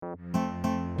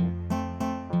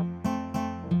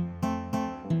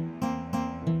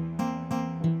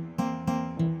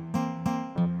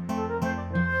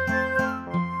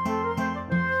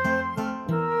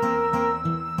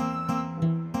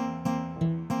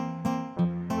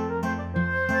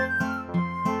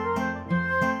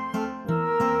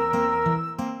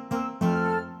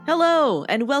Hello,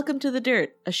 and welcome to The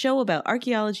Dirt, a show about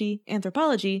archaeology,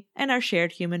 anthropology, and our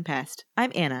shared human past.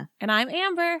 I'm Anna. And I'm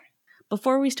Amber.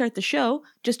 Before we start the show,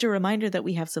 just a reminder that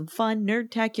we have some fun,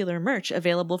 nerdtacular merch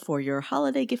available for your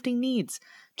holiday gifting needs.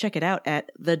 Check it out at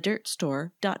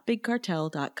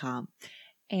thedirtstore.bigcartel.com.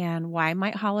 And why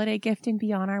might holiday gifting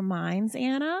be on our minds,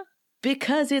 Anna?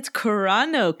 Because it's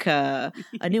Chrono-kah,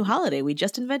 a new holiday we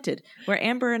just invented, where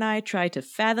Amber and I try to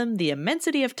fathom the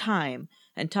immensity of time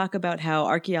and talk about how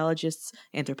archaeologists,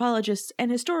 anthropologists, and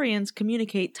historians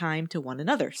communicate time to one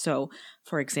another. So,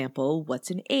 for example, what's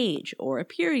an age, or a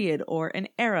period, or an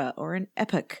era, or an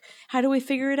epoch? How do we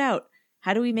figure it out?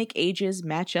 How do we make ages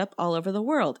match up all over the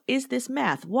world? Is this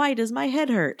math? Why does my head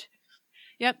hurt?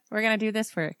 Yep, we're going to do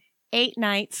this for 8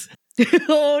 nights.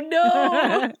 Oh,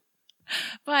 no!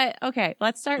 But, okay,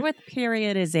 let's start with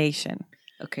periodization.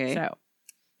 Okay. So,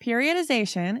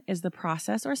 periodization is the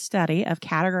process or study of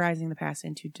categorizing the past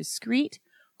into discrete,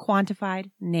 quantified,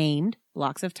 named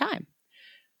blocks of time.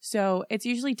 So it's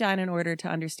usually done in order to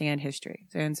understand history.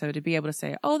 And so to be able to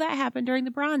say, oh, that happened during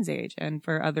the Bronze Age, and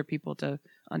for other people to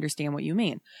understand what you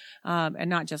mean. And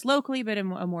not just locally, but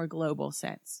in a more global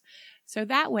sense. So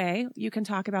that way you can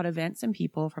talk about events and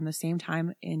people from the same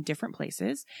time in different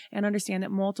places and understand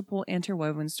that multiple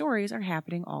interwoven stories are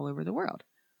happening all over the world.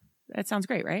 That sounds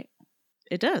great, right?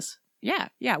 It does. Yeah.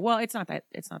 Well, it's not that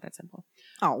simple.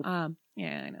 Oh.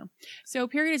 Yeah, I know. So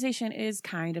periodization is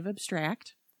kind of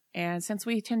abstract. And since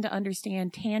we tend to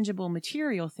understand tangible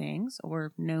material things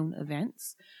or known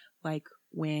events, like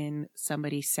when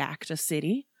somebody sacked a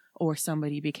city or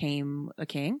somebody became a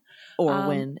king. Or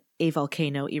when a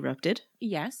volcano erupted.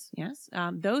 Yes.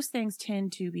 Those things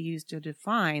tend to be used to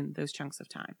define those chunks of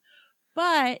time.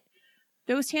 But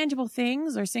those tangible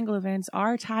things or single events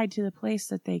are tied to the place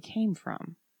that they came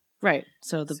from. Right.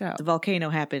 So the volcano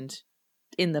happened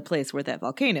in the place where that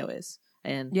volcano is.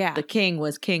 And the king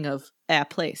was king of a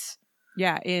place.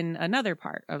 Yeah, in another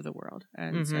part of the world.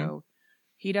 And so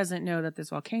he doesn't know that this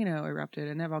volcano erupted,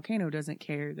 and that volcano doesn't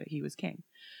care that he was king.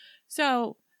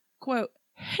 So, quote,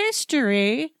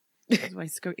 history.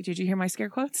 Did you hear my scare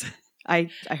quotes? I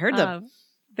heard them.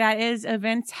 That is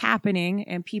events happening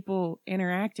and people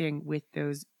interacting with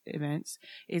those events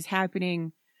is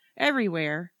happening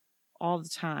everywhere, all the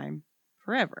time,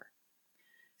 forever.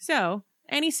 So,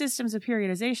 any systems of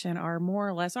periodization are more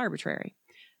or less arbitrary.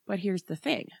 But here's the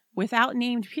thing. Without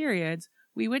named periods,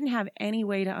 we wouldn't have any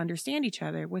way to understand each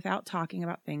other without talking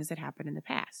about things that happened in the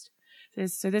past.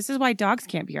 So this is why dogs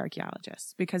can't be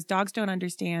archaeologists, because dogs don't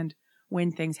understand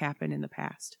when things happened in the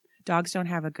past. Dogs don't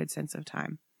have a good sense of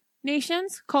time.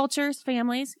 Nations, cultures,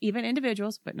 families, even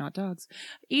individuals, but not dogs,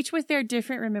 each with their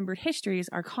different remembered histories,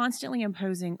 are constantly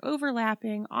imposing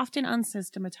overlapping, often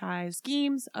unsystematized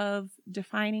schemes of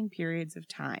defining periods of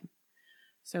time.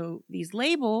 So these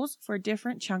labels for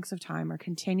different chunks of time are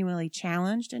continually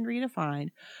challenged and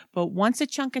redefined. But once a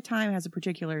chunk of time has a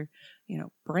particular,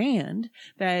 brand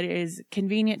that is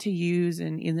convenient to use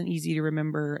and isn't easy to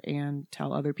remember and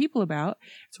tell other people about,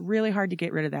 it's really hard to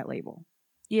get rid of that label.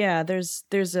 Yeah, there's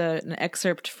an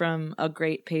excerpt from a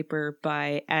great paper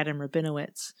by Adam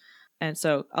Rabinowitz. And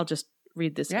so I'll just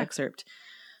read this excerpt.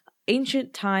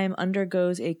 Ancient time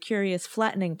undergoes a curious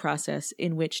flattening process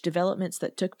in which developments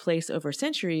that took place over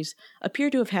centuries appear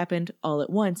to have happened all at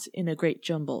once in a great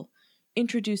jumble.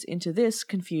 Introduce into this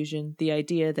confusion the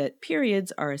idea that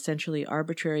periods are essentially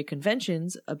arbitrary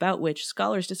conventions about which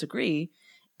scholars disagree,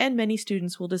 and many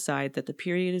students will decide that the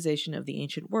periodization of the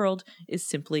ancient world is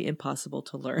simply impossible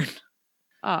to learn.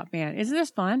 Oh, man. Isn't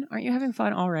this fun? Aren't you having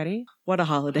fun already? What a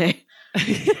holiday.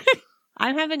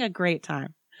 I'm having a great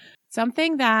time.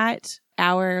 Something that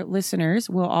our listeners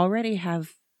will already have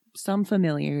some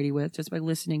familiarity with just by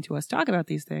listening to us talk about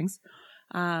these things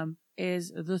is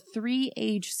the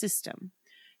 3-age system.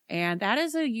 And that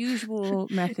is a usual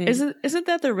method. Isn't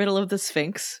that the riddle of the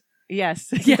Sphinx?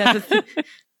 Yes.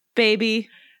 Baby,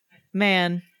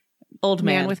 man, old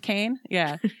man. Man with cane?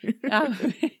 Yeah.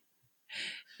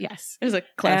 Yes. It was a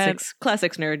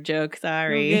classics nerd joke.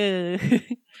 Sorry.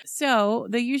 So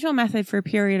the usual method for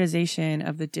periodization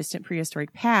of the distant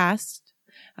prehistoric past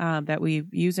that we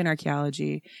use in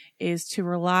archaeology is to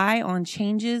rely on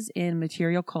changes in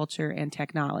material culture and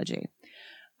technology.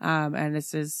 And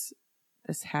this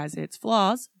has its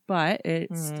flaws, but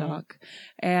it's stuck.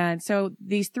 And so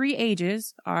these 3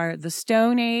 ages are the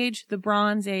Stone Age, the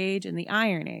Bronze Age, and the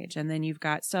Iron Age. And then you've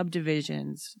got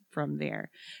subdivisions from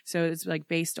there. So it's like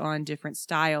based on different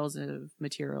styles of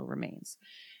material remains.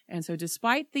 And so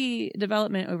despite the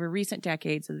development over recent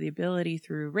decades of the ability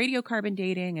through radiocarbon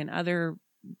dating and other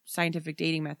scientific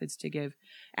dating methods to give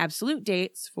absolute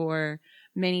dates for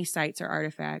many sites or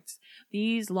artifacts,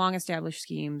 these long-established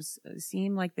schemes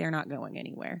seem like they're not going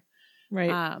anywhere.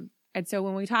 Right. And so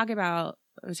when we talk about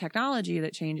technology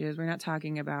that changes, we're not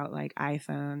talking about like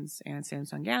iPhones and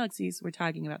Samsung Galaxies. We're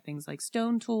talking about things like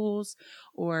stone tools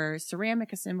or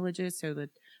ceramic assemblages. So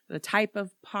the type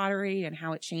of pottery and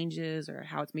how it changes, or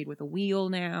how it's made with a wheel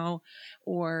now,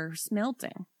 or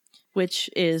smelting. Which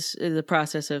is the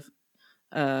process of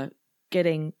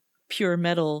getting pure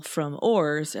metal from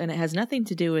ores, and it has nothing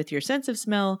to do with your sense of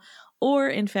smell or,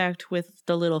 in fact, with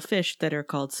the little fish that are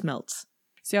called smelts.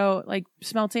 So, like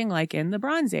smelting, like in the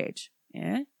Bronze Age.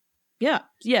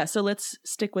 Yeah. So let's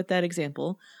stick with that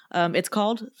example. It's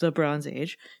called the Bronze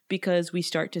Age because we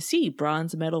start to see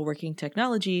bronze metalworking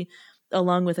technology,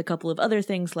 along with a couple of other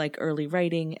things like early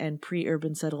writing and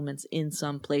pre-urban settlements in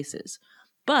some places.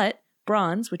 But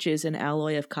bronze, which is an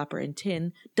alloy of copper and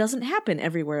tin, doesn't happen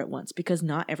everywhere at once because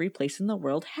not every place in the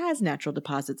world has natural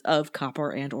deposits of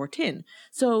copper and or tin.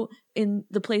 So in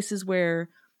the places where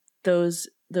those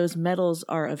metals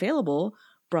are available,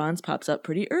 bronze pops up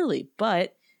pretty early.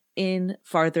 But in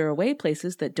farther away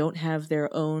places that don't have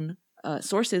their own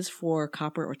sources for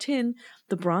copper or tin,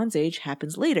 the Bronze Age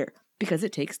happens later because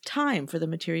it takes time for the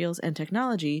materials and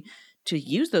technology to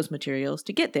use those materials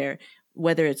to get there,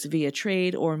 whether it's via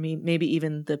trade or maybe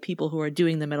even the people who are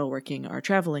doing the metalworking are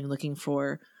traveling looking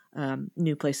for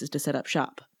new places to set up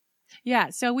shop. Yeah,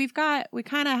 so we kind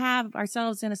of have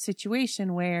ourselves in a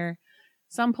situation where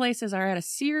some places are at a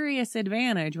serious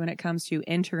advantage when it comes to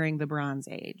entering the Bronze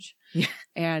Age. Yeah.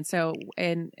 And so,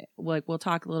 we'll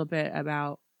talk a little bit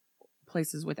about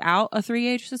places without a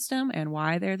 3H system and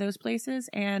why they're those places.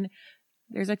 And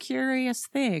there's a curious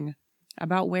thing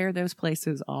about where those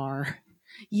places are.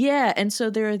 Yeah, and so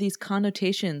there are these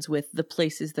connotations with the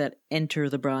places that enter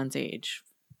the Bronze Age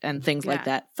and things like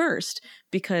that first,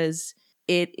 because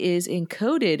it is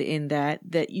encoded in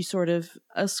that you sort of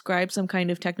ascribe some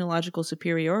kind of technological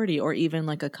superiority or even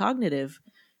like a cognitive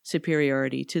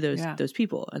superiority to those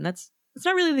people. And that's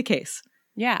not really the case.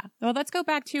 Yeah. Well, let's go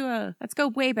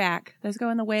way back. Let's go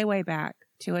in the way back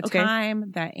to a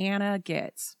time that Anna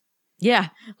gets. Yeah.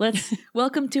 Let's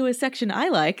welcome to a section I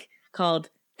like called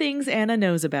Things Anna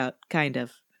Knows About, kind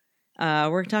of.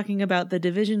 We're talking about the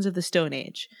divisions of the Stone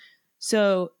Age.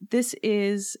 So this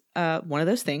is one of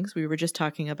those things we were just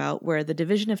talking about where the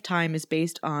division of time is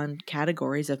based on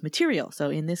categories of material. So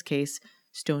in this case,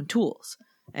 stone tools.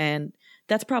 And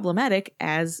that's problematic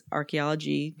as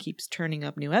archaeology keeps turning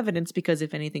up new evidence, because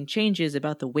if anything changes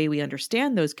about the way we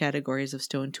understand those categories of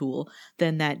stone tool,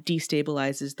 then that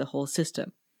destabilizes the whole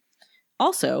system.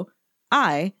 Also,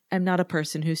 I am not a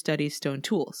person who studies stone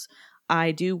tools.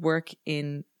 I do work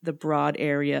in the broad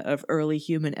area of early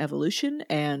human evolution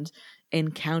and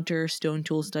encounter stone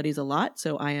tool studies a lot,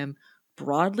 so I am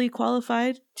broadly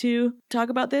qualified to talk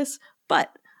about this,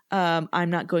 but I'm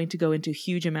not going to go into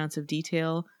huge amounts of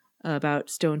detail about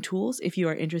stone tools. If you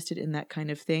are interested in that kind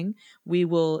of thing, we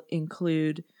will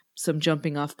include some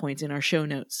jumping off points in our show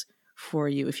notes for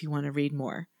you if you want to read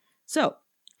more. So,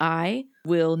 I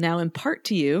will now impart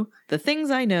to you the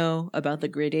things I know about the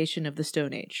gradation of the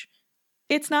Stone Age.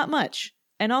 It's not much.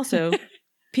 And also,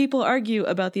 people argue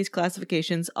about these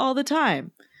classifications all the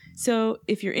time. So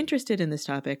if you're interested in this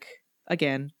topic,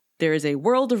 again, there is a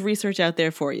world of research out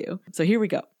there for you. So here we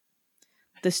go.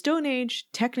 The Stone Age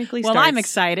technically starts... Well, I'm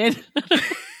excited.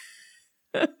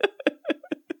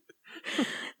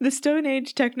 The Stone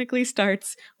Age technically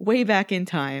starts way back in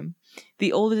time.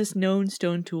 The oldest known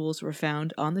stone tools were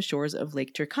found on the shores of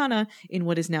Lake Turkana in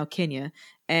what is now Kenya,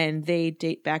 and they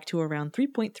date back to around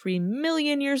 3.3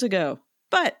 million years ago.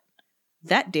 But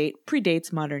that date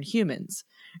predates modern humans.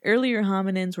 Earlier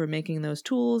hominins were making those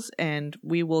tools, and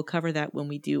we will cover that when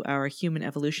we do our human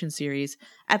evolution series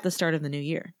at the start of the new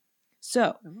year.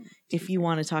 So, if you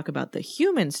want to talk about the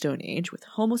human Stone Age with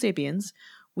Homo sapiens,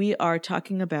 we are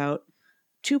talking about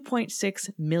 2.6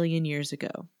 million years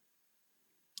ago.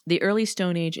 The early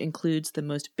Stone Age includes the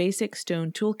most basic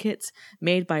stone toolkits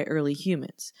made by early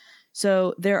humans.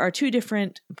 So there are two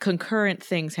different concurrent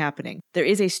things happening. There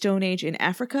is a Stone Age in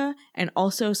Africa and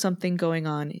also something going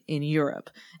on in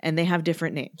Europe, and they have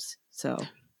different names. So,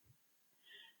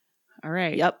 all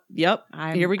right. Yep.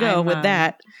 Here we go with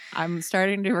that. I'm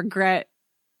starting to regret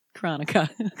Chrono-kah.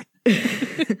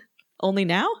 Only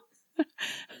now?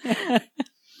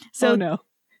 So, oh, no.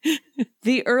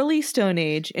 The early Stone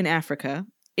Age in Africa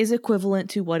is equivalent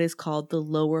to what is called the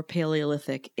Lower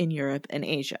Paleolithic in Europe and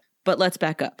Asia. But let's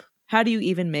back up. How do you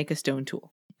even make a stone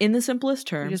tool? In the simplest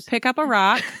terms... You just pick up a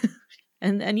rock.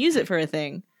 and use it for a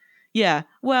thing. Yeah,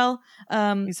 well...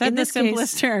 you said in the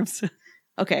simplest terms.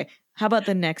 Okay. How about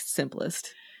the next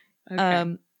simplest?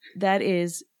 Okay. That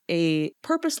is a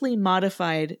purposely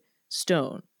modified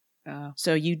stone. Oh,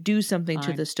 So you do something to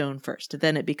fine. the stone first,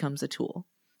 then it becomes a tool.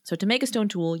 So to make a stone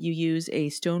tool, you use a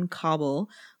stone cobble,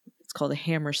 it's called a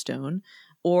hammerstone,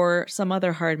 or some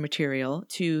other hard material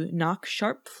to knock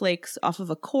sharp flakes off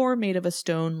of a core made of a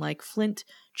stone like flint,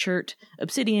 chert,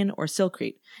 obsidian, or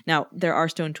silkreed. Now, there are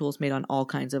stone tools made on all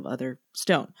kinds of other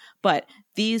stone, but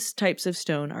these types of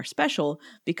stone are special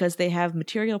because they have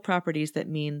material properties that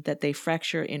mean that they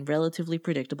fracture in relatively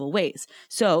predictable ways.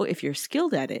 So, if you're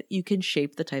skilled at it, you can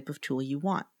shape the type of tool you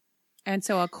want. And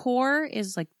so a core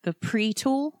is like the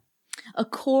pre-tool? A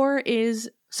core is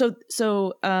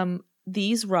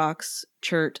these rocks,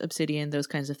 chert, obsidian, those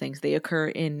kinds of things, they occur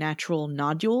in natural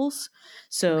nodules.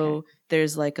 So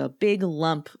there's like a big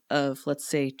lump of, let's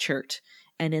say, chert,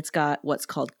 and it's got what's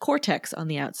called cortex on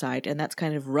the outside, and that's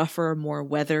kind of rougher, more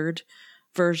weathered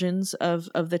versions of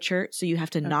the chert. So you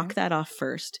have to knock that off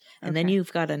first, and then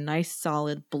you've got a nice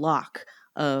solid block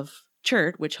of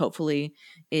chert, which hopefully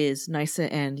is nice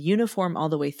and uniform all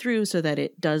the way through so that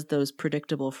it does those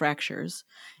predictable fractures.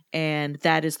 And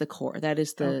that is the core. That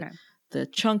is the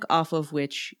chunk off of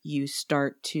which you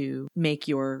start to make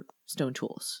your stone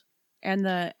tools. And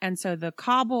so the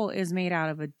cobble is made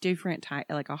out of a different type,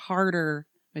 like a harder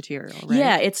material, right?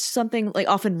 Yeah, it's something like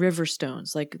often river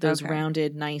stones, like those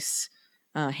rounded, nice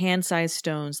hand-sized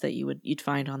stones that you'd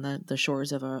find on the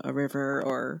shores of a river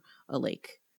or a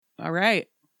lake. All right.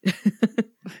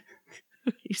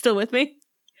 You still with me?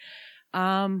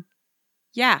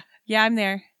 Yeah, I'm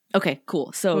there. Okay,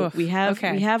 cool. So we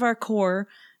have our core,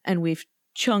 and we've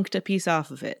chunked a piece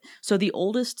off of it. So the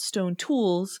oldest stone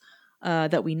tools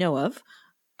that we know of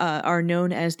are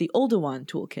known as the Oldowan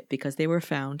toolkit because they were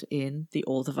found in the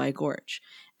Olduvai Gorge.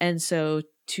 And so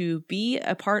to be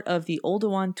a part of the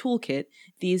Oldowan toolkit,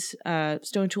 these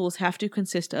stone tools have to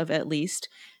consist of at least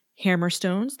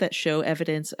hammerstones that show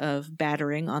evidence of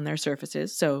battering on their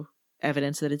surfaces, so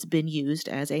evidence that it's been used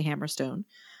as a hammerstone.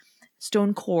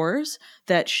 Stone cores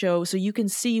that show, so you can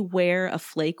see where a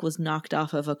flake was knocked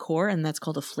off of a core, and that's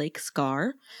called a flake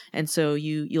scar. And so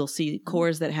you'll see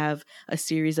cores that have a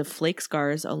series of flake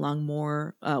scars along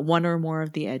one or more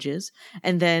of the edges,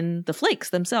 and then the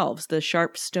flakes themselves, the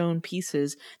sharp stone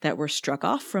pieces that were struck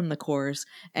off from the cores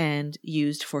and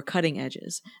used for cutting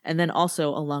edges. And then also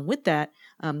along with that,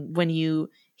 when you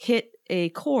hit a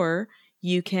core,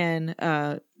 you can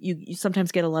you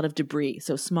sometimes get a lot of debris,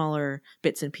 so smaller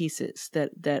bits and pieces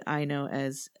that I know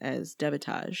as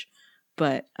debitage,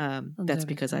 but that's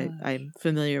because I'm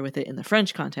familiar with it in the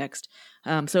French context.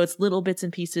 So it's little bits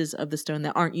and pieces of the stone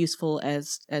that aren't useful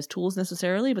as tools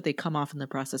necessarily, but they come off in the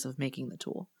process of making the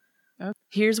tool. Okay.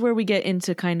 Here's where we get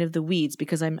into kind of the weeds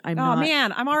because I'm not. Oh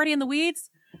man, I'm already in the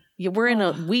weeds. Yeah, we're in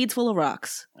a weeds full of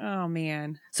rocks. Oh,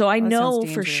 man. So I know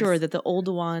for sure that the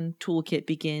Oldowan toolkit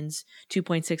begins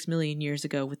 2.6 million years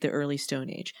ago with the early Stone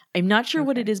Age. I'm not sure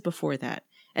what it is before that.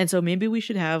 And so maybe we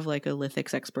should have like a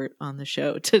lithics expert on the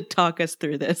show to talk us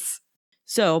through this.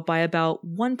 So by about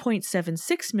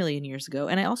 1.76 million years ago,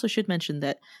 and I also should mention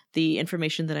that the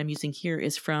information that I'm using here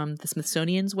is from the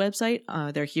Smithsonian's website,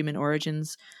 their Human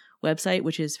Origins website,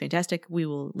 which is fantastic. We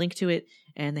will link to it,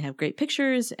 and they have great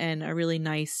pictures and a really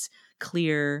nice,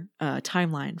 clear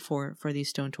timeline for these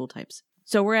stone tool types.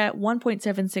 So we're at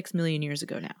 1.76 million years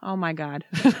ago now. Oh my God.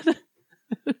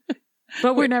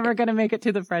 But we're never going to make it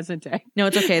to the present day. No,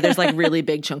 it's okay. There's like really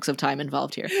big chunks of time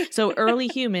involved here. So early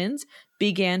humans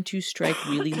began to strike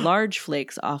really large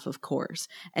flakes off of cores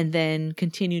and then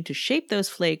continued to shape those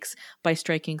flakes by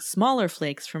striking smaller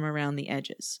flakes from around the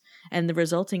edges. And the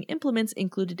resulting implements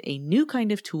included a new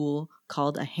kind of tool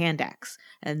called a hand axe.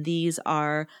 And these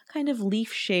are kind of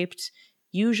leaf-shaped,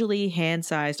 usually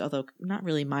hand-sized, although not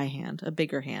really my hand, a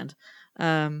bigger hand.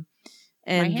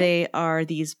 And they are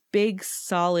these big,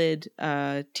 solid,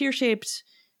 tear-shaped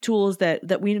tools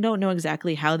that we don't know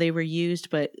exactly how they were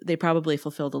used, but they probably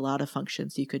fulfilled a lot of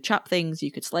functions. You could chop things,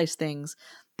 you could slice things.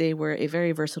 They were a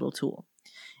very versatile tool.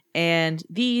 And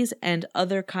these and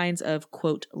other kinds of,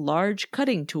 quote, large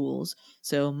cutting tools,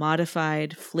 so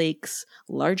modified flakes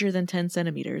larger than 10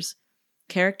 centimeters,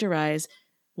 characterize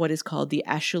what is called the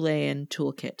Acheulean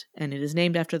toolkit. And it is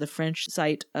named after the French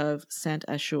site of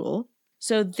Saint-Acheule.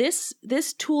 So this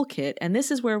toolkit, and this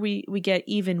is where we get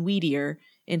even weedier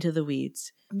into the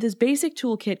weeds. This basic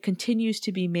toolkit continues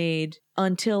to be made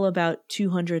until about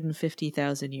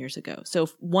 250,000 years ago. So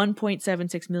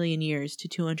 1.76 million years to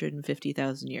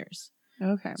 250,000 years.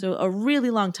 Okay. So a really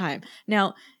long time.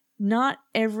 Now, not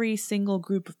every single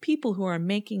group of people who are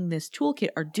making this toolkit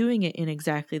are doing it in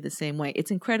exactly the same way.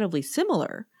 It's incredibly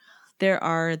similar. There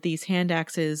are these hand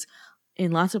axes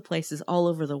in lots of places all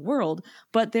over the world,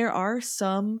 but there are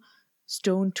some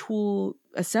stone tool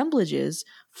assemblages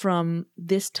from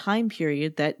this time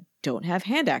period that don't have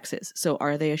hand axes. So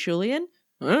are they Acheulean?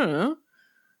 I don't know.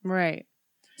 Right.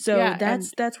 So Yeah,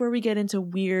 that's where we get into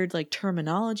weird like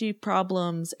terminology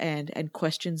problems and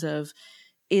questions of,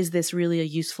 is this really a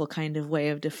useful kind of way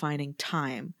of defining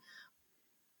time?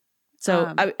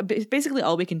 So basically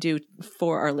all we can do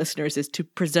for our listeners is to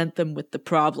present them with the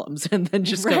problems and then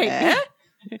just go, eh?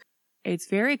 It's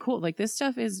very cool. Like, this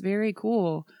stuff is very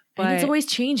cool. But, and it's always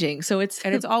changing. So it's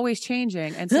always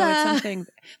changing. And so it's something,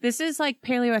 this is like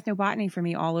paleoethnobotany for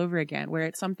me all over again, where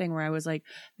it's something where I was like,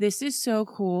 this is so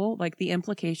cool. Like, the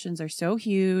implications are so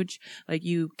huge. Like,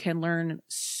 you can learn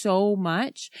so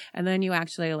much. And then you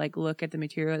actually like look at the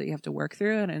material that you have to work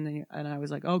through. And I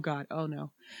was like, oh God, oh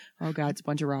no. Oh God, it's a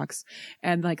bunch of rocks.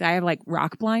 And like, I have like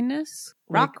rock blindness.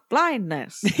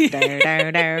 Blindness.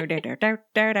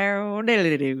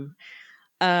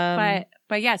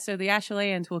 But yeah, so the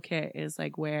Acheulean toolkit is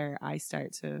like where I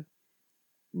start to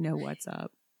know what's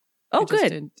up. Oh,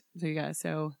 good.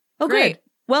 So great. Good.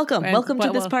 Welcome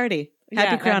to this party.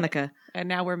 Happy Chrono-kah. And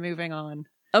now we're moving on.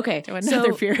 Okay, to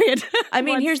another period. I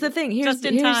mean, here's the thing.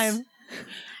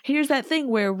 Here's that thing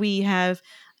where we have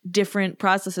different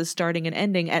processes starting and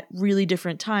ending at really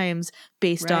different times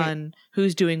based on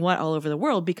who's doing what all over the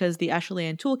world, because the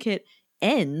Acheulean toolkit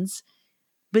ends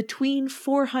between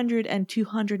 400 and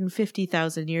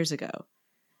 250,000 years ago.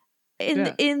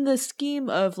 In the scheme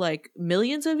of like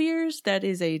millions of years, that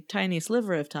is a tiny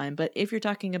sliver of time. But if you're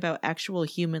talking about actual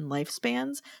human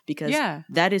lifespans, because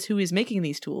that is who is making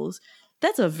these tools,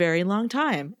 that's a very long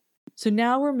time. So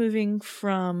now we're moving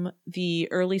from the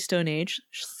early Stone Age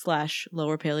 /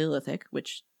 lower Paleolithic,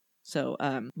 which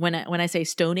when I say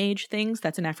Stone Age things,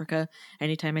 that's in Africa.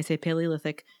 Anytime I say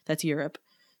Paleolithic, that's Europe.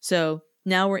 So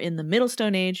now we're in the Middle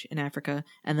Stone Age in Africa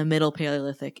and the Middle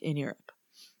Paleolithic in Europe.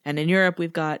 And in Europe,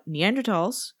 we've got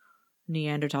Neandertaling,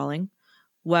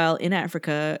 while in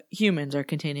Africa, humans are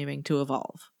continuing to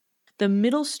evolve. The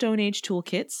Middle Stone Age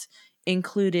toolkits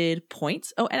included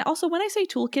points. Oh, and also when I say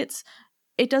toolkits,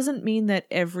 it doesn't mean that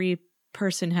every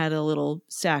person had a little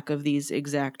sack of these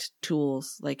exact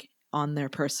tools like on their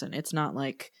person. It's not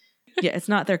like, it's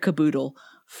not their caboodle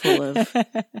full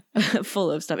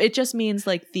of stuff. It just means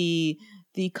like the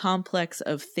complex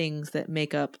of things that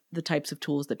make up the types of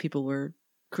tools that people were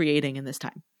creating in this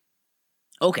time.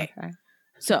 Okay.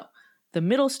 So the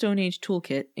Middle Stone Age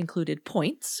toolkit included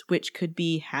points, which could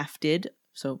be hafted,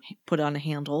 so put on a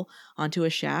handle onto a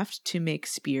shaft to make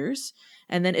spears.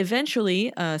 And then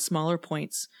eventually smaller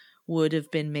points would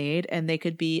have been made, and they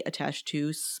could be attached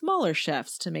to smaller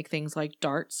shafts to make things like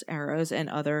darts, arrows, and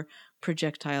other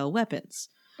projectile weapons.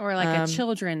 Or like a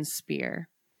children's spear.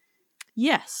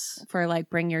 Yes. For like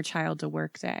bring your child to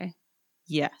work day.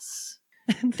 Yes.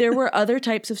 There were other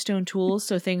types of stone tools,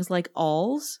 so things like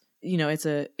awls. You know, it's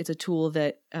a tool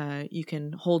that you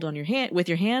can hold on your hand with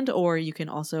your hand, or you can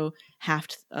also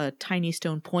haft a tiny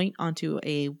stone point onto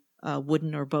a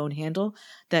wooden or bone handle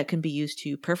that can be used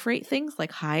to perforate things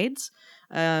like hides.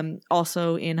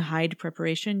 Also, in hide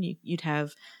preparation, you'd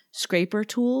have scraper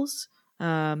tools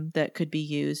that could be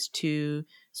used to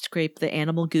scrape the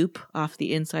animal goop off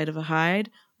the inside of a hide,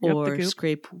 or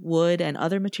scrape wood and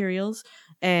other materials.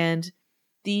 And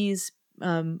these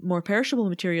more perishable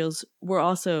materials were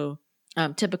also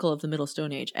typical of the Middle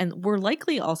Stone Age, and were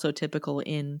likely also typical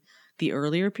in the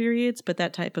earlier periods, but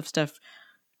that type of stuff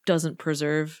doesn't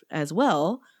preserve as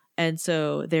well. And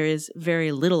so there is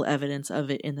very little evidence of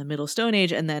it in the Middle Stone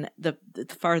Age. And then the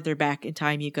farther back in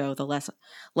time you go, the less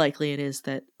likely it is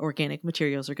that organic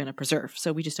materials are going to preserve.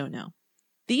 So we just don't know.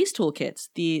 These toolkits,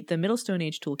 the Middle Stone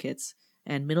Age toolkits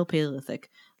and Middle Paleolithic,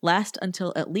 last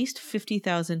until at least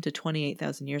 50,000 to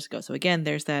 28,000 years ago. So again,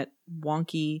 there's that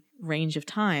wonky range of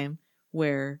time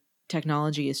where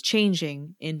technology is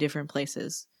changing in different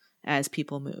places as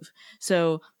people move.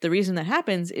 So the reason that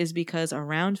happens is because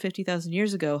around 50,000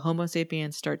 years ago, Homo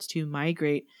sapiens starts to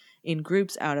migrate in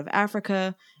groups out of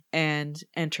Africa and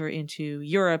enter into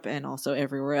Europe and also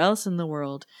everywhere else in the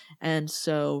world. And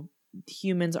so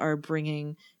humans are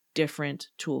bringing different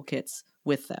toolkits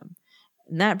with them.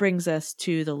 And that brings us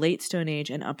to the Late Stone Age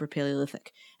and Upper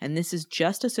Paleolithic. And this is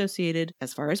just associated,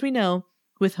 as far as we know,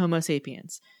 with Homo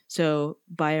sapiens. So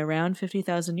by around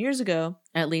 50,000 years ago,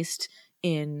 at least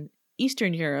in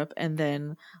Eastern Europe, and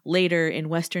then later in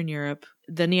Western Europe,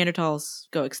 the Neanderthals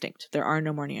go extinct. There are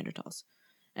no more Neanderthals.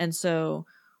 And so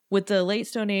with the Late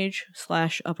Stone Age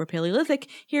 / Upper Paleolithic,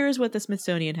 here is what the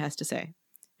Smithsonian has to say.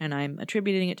 And I'm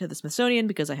attributing it to the Smithsonian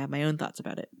because I have my own thoughts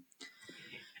about it.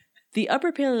 The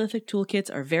Upper Paleolithic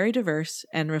toolkits are very diverse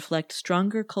and reflect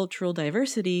stronger cultural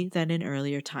diversity than in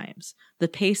earlier times. The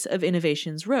pace of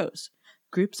innovations rose.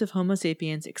 Groups of Homo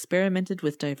sapiens experimented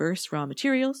with diverse raw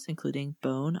materials, including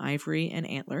bone, ivory, and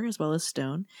antler, as well as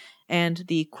stone, and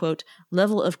the, quote,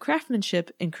 level of craftsmanship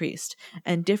increased,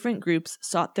 and different groups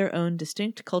sought their own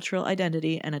distinct cultural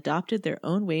identity and adopted their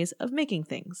own ways of making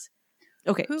things.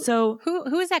 Okay, so...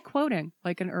 Who is that quoting?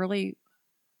 Like an early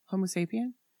Homo sapien?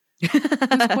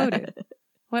 Who's quoted?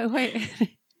 Wait.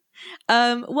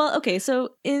 Well, okay,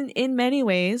 so in many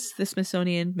ways, the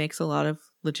Smithsonian makes a lot of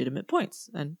legitimate points,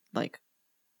 and like,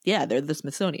 yeah, they're the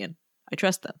Smithsonian. I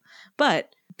trust them.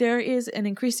 But there is an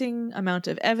increasing amount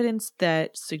of evidence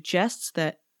that suggests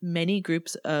that many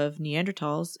groups of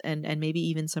Neanderthals and maybe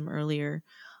even some earlier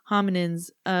hominins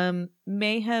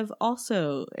may have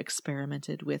also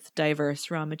experimented with diverse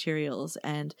raw materials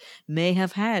and may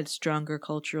have had stronger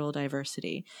cultural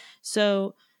diversity.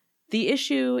 So the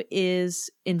issue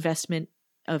is investment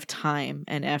of time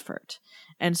and effort.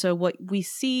 And so what we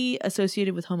see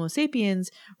associated with Homo sapiens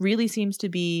really seems to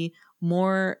be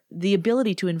more the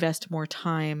ability to invest more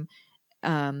time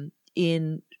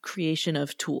in creation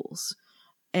of tools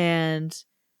and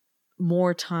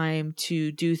more time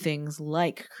to do things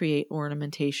like create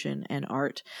ornamentation and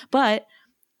art. But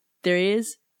there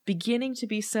is beginning to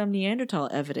be some Neanderthal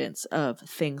evidence of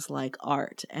things like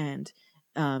art and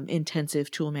intensive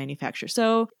tool manufacture.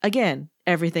 So again,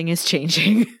 everything is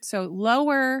changing. So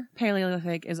lower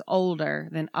Paleolithic is older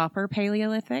than upper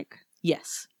Paleolithic?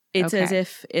 Yes. It's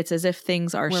as if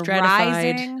things are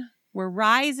stratified. We're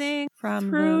rising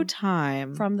through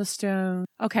time. From the stone.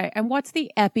 Okay. And what's the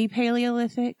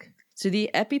Epipaleolithic? So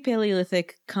the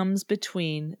Epipaleolithic comes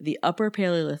between the Upper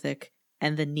Paleolithic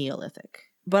and the Neolithic.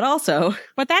 But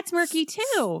that's murky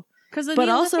too. Because the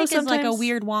Neolithic is like a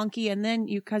weird wonky, and then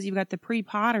because you've got the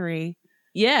pre-pottery.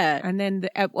 Yeah. And then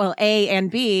A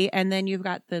and B, and then you've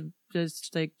got the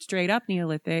just like straight up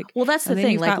Neolithic. Well, that's the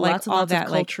thing. Like lots of that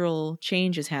cultural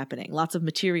change is happening. Lots of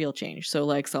material change. So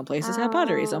like some places have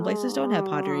pottery, some places don't have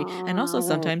pottery. And also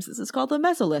sometimes this is called the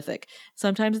Mesolithic.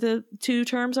 Sometimes the two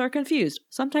terms are confused.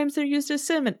 Sometimes they're used as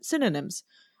synonyms.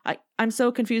 I'm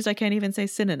so confused I can't even say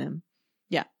synonym.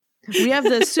 Yeah. We have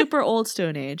the super old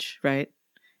Stone Age, right?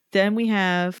 Then we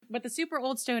have... But the super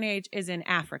old Stone Age is in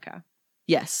Africa.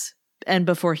 Yes. And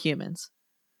before humans.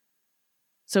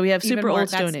 So we have super old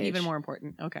Stone Age. Even more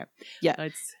important. Okay. Yeah.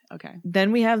 Okay.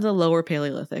 Then we have the lower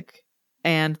Paleolithic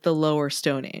and the lower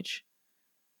Stone Age.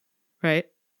 Right?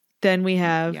 Then we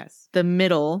have the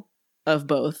middle of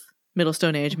both. Middle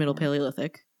Stone Age, middle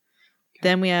Paleolithic. Okay.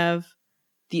 Then we have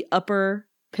the upper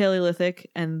Paleolithic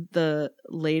and the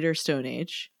later Stone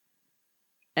Age.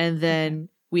 And then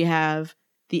we have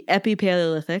the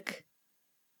Epipaleolithic,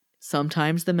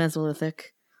 sometimes the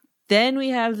Mesolithic. Then we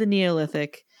have the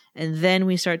Neolithic, and then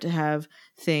we start to have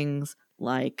things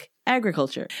like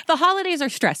agriculture. The holidays are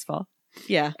stressful.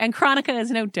 Yeah. And Chrono-kah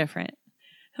is no different.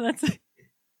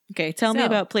 Okay, tell me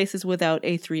about places without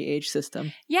a 3-age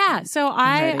system. Yeah, so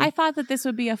I thought that this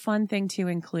would be a fun thing to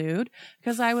include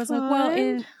because I was like,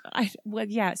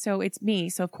 so it's me.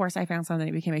 So of course I found something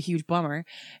that became a huge bummer.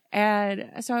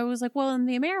 And so I was like, well, in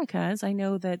the Americas, I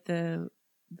know that the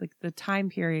time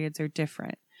periods are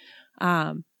different.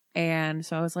 And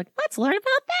so I was like, let's learn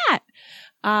about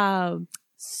that.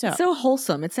 So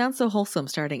wholesome. It sounds so wholesome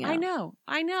starting out.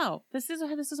 I know. This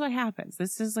is what happens.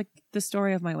 This is like the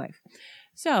story of my life.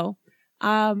 So,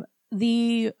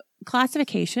 the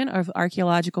classification of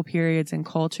archaeological periods and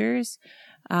cultures,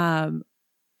 in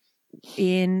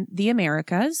the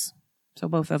Americas, so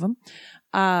both of them,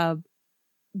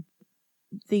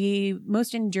 the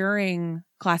most enduring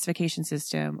classification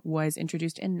system was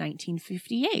introduced in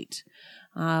 1958,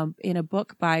 in a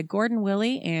book by Gordon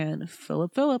Willey and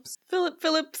Philip Phillips. Philip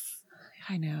Phillips.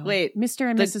 I know. Wait. Mr.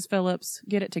 and Mrs. Phillips,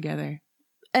 get it together.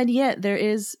 And yet there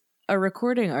is a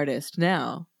recording artist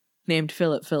now named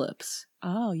Philip Phillips.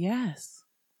 Oh, yes.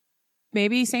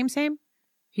 Maybe same?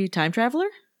 He time traveler?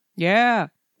 Yeah.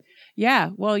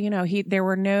 Yeah. Well, there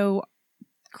were no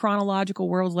chronological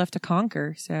worlds left to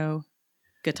conquer, so.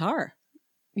 Guitar.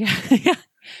 Yeah.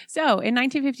 So, in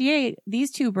 1958,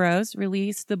 these two bros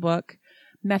released the book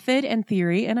Method and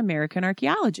Theory in American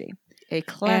Archaeology. A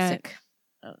classic.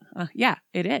 Yeah,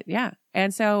 it is. Yeah.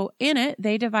 And so in it,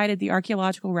 they divided the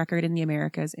archaeological record in the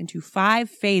Americas into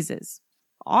 5 phases.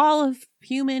 All of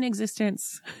human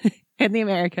existence in the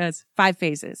Americas, 5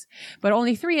 phases. But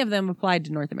only 3 of them applied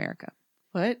to North America.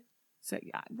 What? So,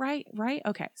 yeah, right.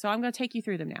 Okay. So I'm going to take you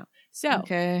through them now. So,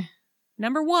 okay.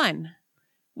 Number 1,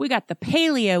 we got the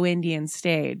Paleo-Indian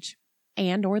stage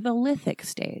and or the Lithic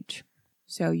stage.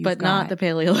 So you not the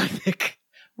Paleolithic.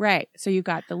 Right. So you've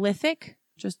got the lithic,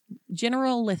 just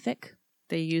general lithic.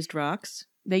 They used rocks.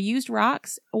 They used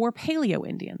rocks or Paleo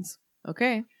Indians.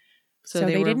 Okay. So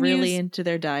they were really into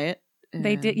their diet.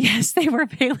 They did. Yes, they were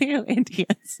Paleo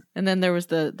Indians. And then there was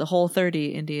the Whole 30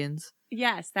 Indians.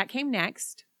 Yes, that came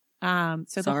next. The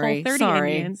Whole 30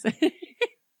 Indians.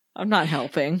 I'm not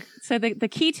helping. So the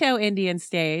Keto Indian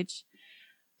stage.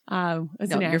 No,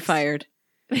 you're fired.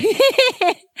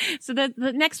 So the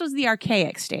next was the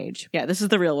Archaic stage. Yeah, this is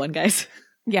the real one, guys.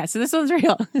 Yeah, so this one's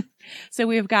real. So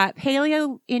we've got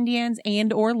Paleo Indians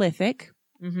and or Lithic,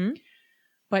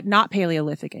 but not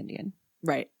Paleolithic Indian.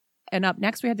 Right. And up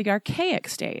next we have the Archaic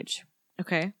stage.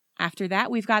 Okay. After that,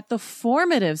 we've got the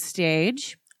Formative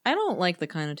stage. I don't like the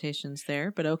connotations there,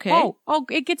 but okay. Oh,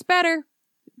 it gets better.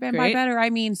 And by better, I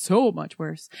mean so much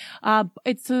worse.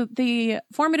 The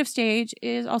Formative stage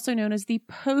is also known as the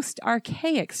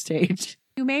Post-Archaic stage.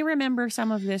 You may remember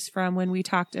some of this from when we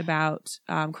talked about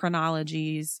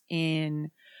chronologies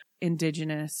in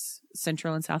indigenous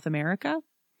Central and South America.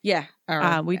 Yeah.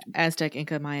 Aztec,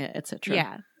 Inca, Maya, etc.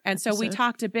 Yeah. And so we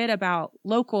talked a bit about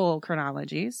local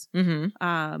chronologies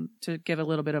to give a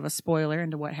little bit of a spoiler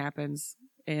into what happens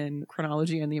in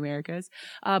chronology in the Americas.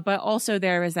 But also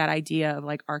there is that idea of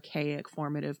like archaic,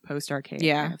 formative, post-archaic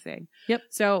kind of thing. Yep.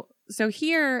 So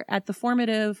here at the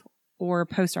formative or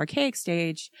post-archaic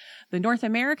stage, the North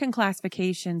American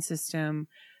classification system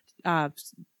kind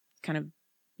of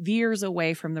veers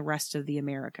away from the rest of the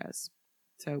Americas.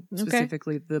 So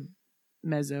specifically the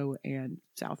Meso and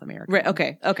South America. Right.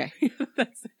 Okay.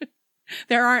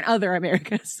 There aren't other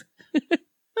Americas.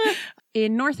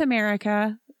 In North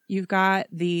America, you've got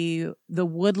the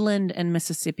woodland and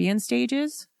Mississippian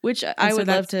stages. Which I would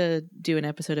love to do an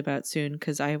episode about soon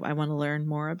because I want to learn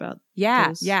more about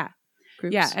those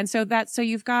groups. Yeah. And so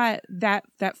you've got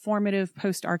that formative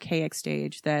post-archaic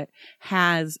stage that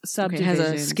has subdivisions. It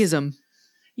has a schism.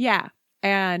 Yeah.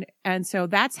 And so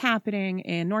that's happening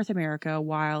in North America,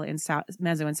 while in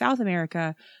Meso and South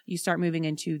America, you start moving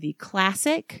into the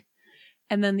classic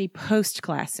and then the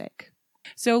post-classic.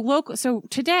 So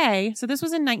today, this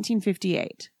was in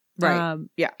 1958. Right.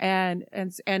 And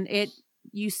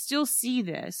you still see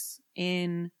this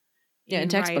in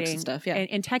textbooks writing, and stuff. Yeah.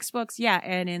 In textbooks. Yeah.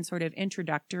 And in sort of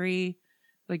introductory,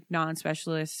 like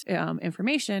non-specialist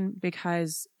information,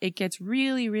 because it gets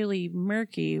really, really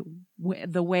murky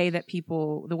the way that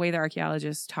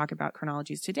archaeologists talk about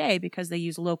chronologies today, because they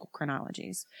use local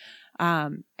chronologies.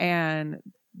 And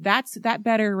that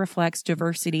better reflects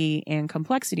diversity and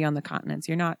complexity on the continents.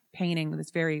 You're not painting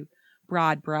this very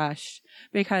broad brush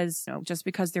because just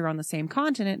because they're on the same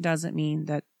continent doesn't mean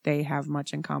that they have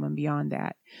much in common beyond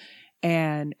that.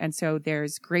 And so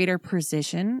there's greater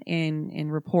precision in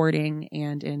reporting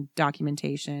and in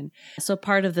documentation. So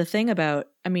part of the thing about,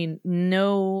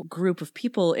 no group of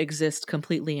people exists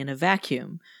completely in a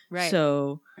vacuum. Right.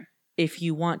 So if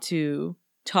you want to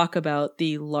talk about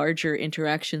the larger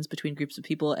interactions between groups of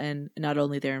people and not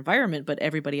only their environment, but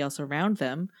everybody else around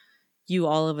them, you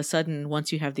all of a sudden,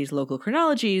 once you have these local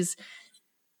chronologies,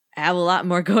 have a lot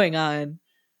more going on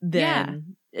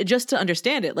than just to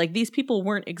understand it. Like, these people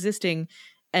weren't existing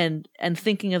and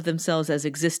thinking of themselves as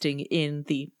existing in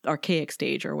the archaic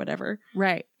stage or whatever.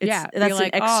 Right. That's an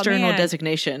external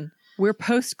designation. We're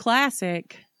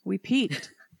post-classic. We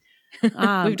peaked. We've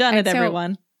done it,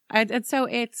 everyone. And so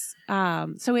it's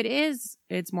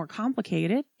more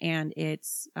complicated, and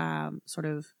it's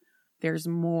there's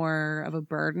more of a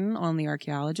burden on the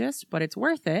archaeologist, but it's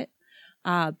worth it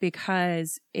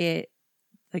because it,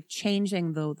 like,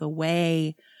 changing the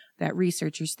way that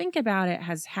researchers think about it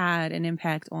has had an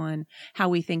impact on how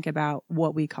we think about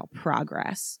what we call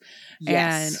progress.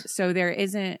 Yes.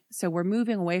 And so we're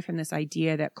moving away from this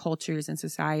idea that cultures and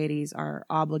societies are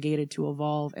obligated to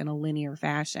evolve in a linear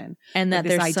fashion. And that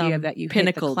this there's idea some that you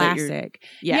pinnacle hit the classic.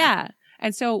 Yeah.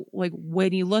 And so, like,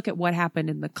 when you look at what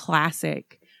happened in the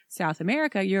classic South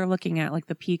America, you're looking at like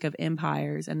the peak of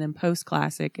empires, and then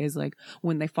post-classic is like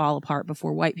when they fall apart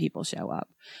before white people show up.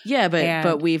 Yeah,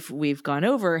 but we've gone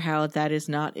over how that is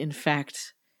not, in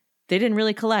fact, they didn't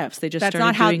really collapse. They just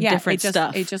started doing different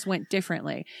stuff. It just went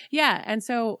differently. Yeah, and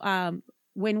so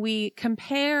when we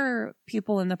compare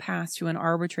people in the past to an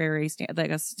arbitrary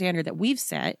like a standard that we've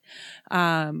set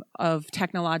of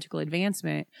technological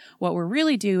advancement, what we're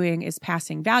really doing is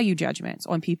passing value judgments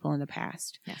on people in the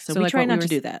past. Yeah, so we try not to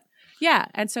do that. Yeah,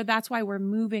 and so that's why we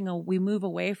move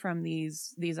away from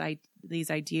these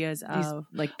ideas of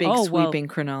like big sweeping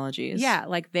chronologies. Yeah,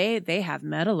 like they have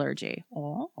metallurgy.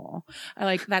 Oh,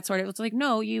 like that sort of. It's like,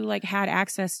 no, you like had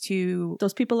access to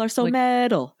those people are so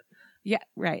metal. Yeah,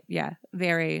 right. Yeah,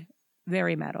 very,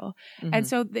 very metal. Mm-hmm. And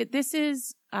so this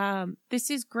is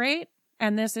great.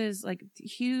 And this is like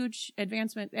huge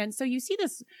advancement. And so you see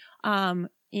this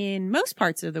in most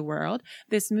parts of the world,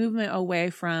 this movement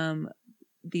away from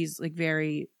these like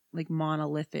very like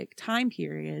monolithic time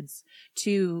periods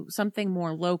to something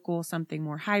more local, something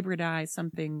more hybridized,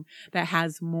 something that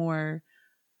has more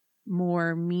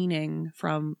meaning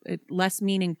from it, less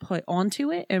meaning put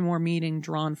onto it and more meaning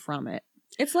drawn from it.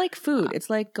 It's like food. It's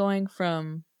like going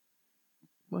from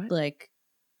like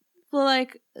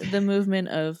the movement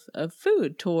of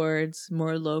food towards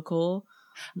more local,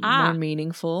 more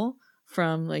meaningful.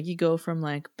 From like you go from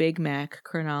like Big Mac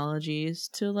chronologies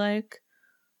to like,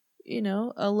 you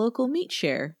know, a local meat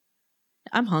share.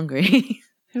 I'm hungry.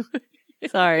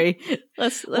 Sorry.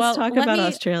 Let's talk about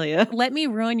Australia. Let me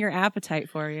ruin your appetite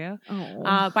for you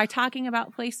by talking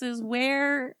about places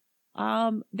where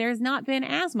there's not been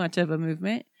as much of a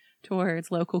movement towards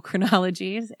local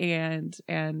chronologies and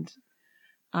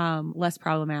less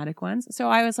problematic ones. So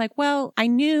I was like, well, I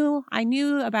knew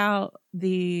about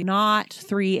the not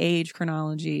 3 age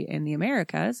chronology in the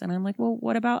Americas. And I'm like, well,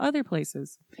 what about other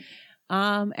places?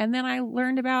 And then I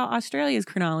learned about Australia's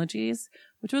chronologies,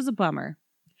 which was a bummer.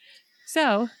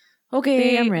 So,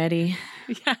 okay, I'm ready.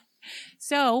 Yeah.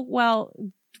 So, well,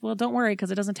 don't worry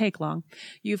because it doesn't take long.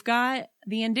 You've got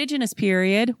the indigenous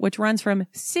period, which runs from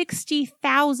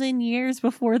 60,000 years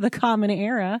before the Common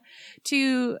Era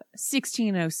to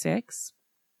 1606.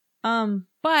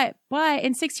 But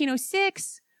in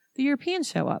 1606, the Europeans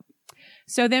show up.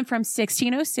 So then from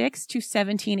 1606 to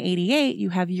 1788, you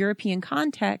have European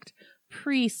contact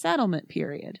pre-settlement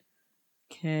period.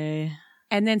 Okay.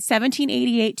 And then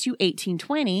 1788 to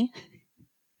 1820,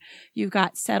 you've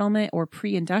got settlement or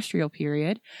pre-industrial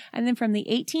period. And then from the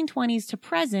 1820s to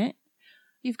present,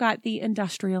 you've got the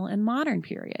industrial and modern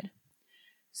period.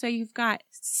 So you've got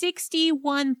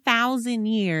 61,000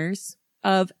 years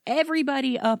of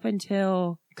everybody up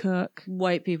until Cook,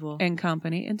 white people and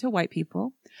company, into white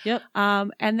people. Yep.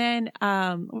 And then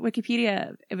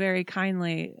Wikipedia very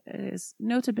kindly is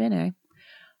nota bene.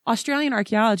 Australian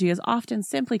archaeology is often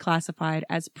simply classified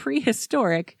as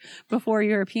prehistoric before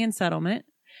European settlement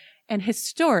and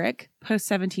historic post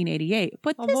 1788.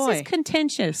 But this is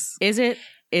contentious. Is it?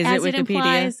 Is it Wikipedia? It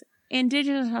implies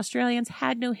Indigenous Australians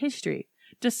had no history,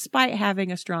 despite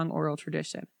having a strong oral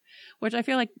tradition, which I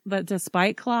feel like the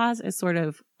despite clause is sort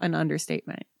of an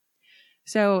understatement.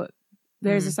 So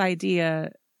there's this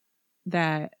idea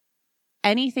that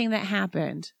anything that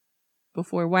happened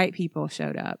before white people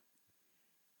showed up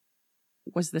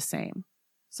was the same.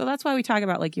 So that's why we talk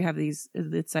about like you have these,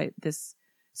 it's like this.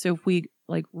 So if we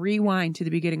like rewind to the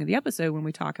beginning of the episode when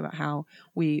we talk about how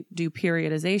we do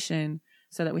periodization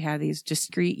so that we have these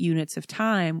discrete units of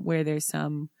time where there's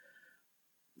some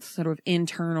sort of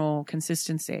internal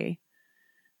consistency.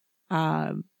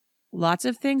 Lots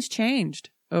of things changed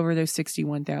over those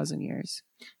 61,000 years.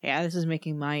 Yeah, this is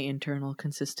making my internal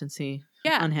consistency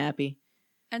unhappy.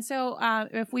 And so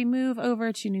if we move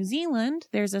over to New Zealand,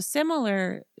 there's a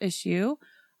similar issue,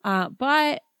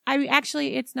 but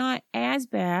it's not as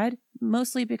bad,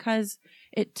 mostly because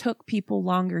it took people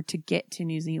longer to get to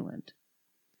New Zealand.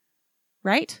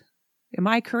 Right? Am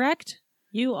I correct?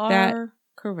 You are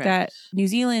correct. That New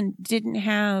Zealand didn't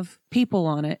have people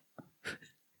on it.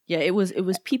 Yeah, it was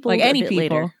people like any people.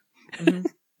 Later. Mm-hmm.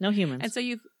 No humans. And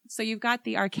so you've got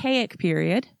the Archaic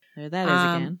period. There that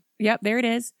is again. Yep, there it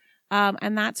is.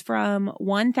 And that's from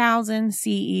 1000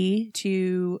 CE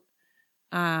to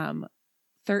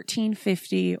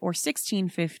 1350 or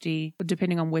 1650,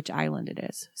 depending on which island it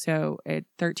is. So at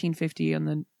 1350 on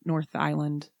the North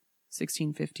Island,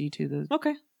 1650 to the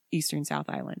Eastern South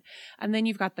Island. And then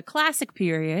you've got the Classic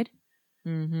period,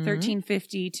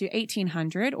 1350 to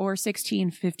 1800, or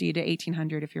 1650 to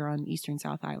 1800 if you're on Eastern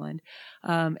South Island.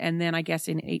 And then I guess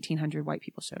in 1800, white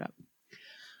people showed up.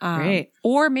 Great.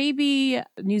 Or maybe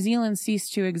New Zealand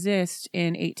ceased to exist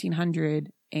in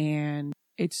 1800 and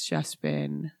it's just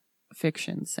been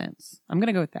fiction since. I'm going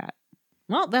to go with that.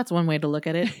 Well, that's one way to look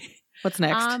at it. What's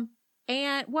next?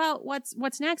 And well,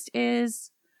 what's next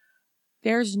is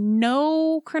there's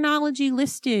no chronology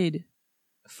listed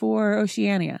for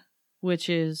Oceania. Which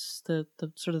is the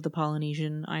sort of the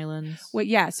Polynesian islands. Well,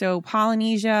 yeah. So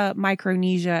Polynesia,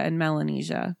 Micronesia, and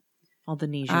Melanesia. All the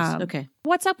Nesias. Okay.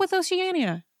 What's up with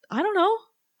Oceania? I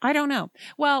don't know.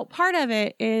 Well, part of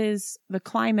it is the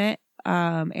climate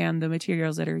and the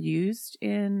materials that are used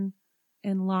in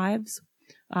lives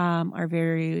are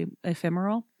very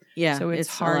ephemeral. Yeah. So it's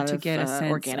hard to get a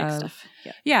sense organic of stuff.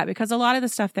 Yeah, because a lot of the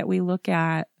stuff that we look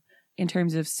at in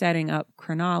terms of setting up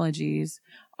chronologies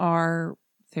are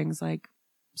things like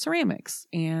ceramics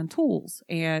and tools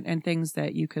and things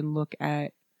that you can look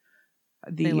at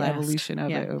the evolution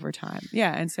of it over time.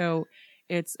 Yeah. And so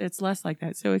it's less like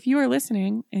that. So if you are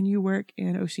listening and you work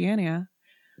in Oceania,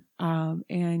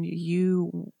 and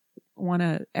you want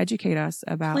to educate us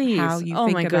about how you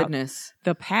think about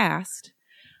the past.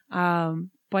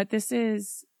 But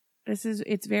it's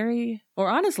very... Or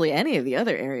honestly, any of the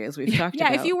other areas we've talked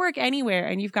about. Yeah, if you work anywhere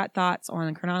and you've got thoughts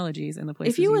on chronologies and the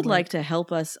places if you would like to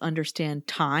help us understand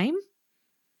time,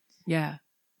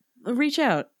 reach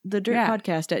out,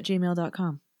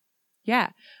 thedirtpodcast@gmail.com.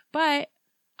 Yeah. But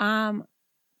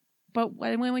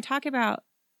when we talk about...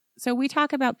 So we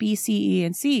talk about BCE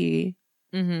and CE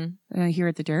here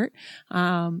at The Dirt.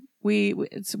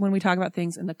 It's when we talk about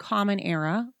things in the Common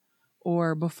Era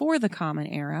or before the Common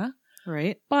Era.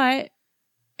 Right. But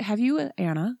have you,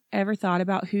 Anna, ever thought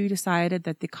about who decided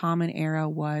that the Common Era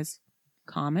was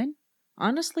common?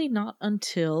 Honestly, not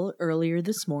until earlier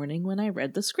this morning when I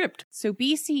read the script. So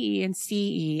BCE and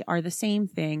CE are the same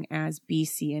thing as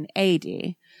BC and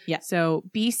AD. Yeah. So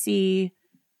BC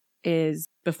is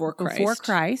before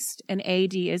Christ, and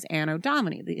AD is Anno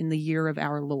Domini, in the year of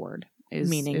our Lord,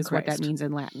 is what that means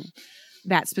in Latin.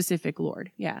 That specific Lord.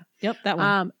 Yeah. Yep, that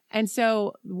one. And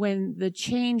so when the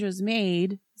change was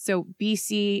made, so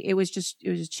BC, it was just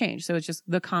changed. So it's just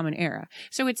the Common Era.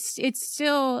 So it's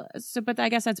still, but I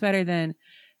guess that's better than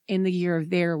in the year of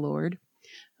their Lord.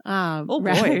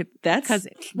 Boy, that's because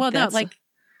it's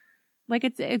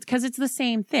because it's the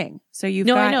same thing. So you've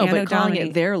got I know, Anno but calling Domini.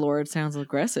 it their Lord sounds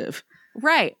aggressive.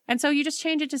 Right. And so you just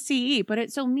change it to CE, but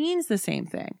it still means the same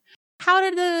thing. How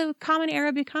did the Common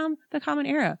Era become the Common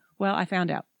Era? Well, I found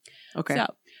out. Okay. So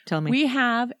tell me. We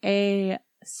have a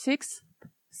 6th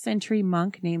century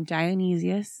monk named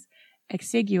Dionysius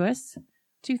Exiguus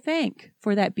to thank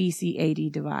for that BC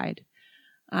AD divide.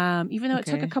 Even though it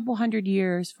took a couple hundred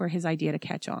years for his idea to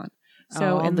catch on.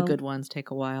 So all the good ones take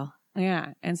a while.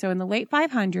 Yeah. And so in the late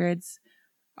 500s,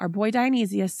 our boy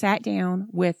Dionysius sat down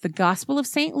with the Gospel of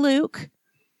St. Luke,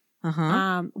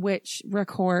 which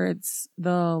records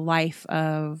the life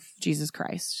of Jesus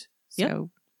Christ.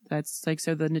 So that's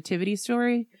so the nativity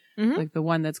story, like the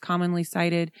one that's commonly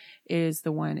cited, is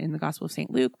the one in the Gospel of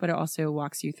St. Luke, but it also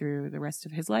walks you through the rest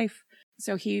of his life.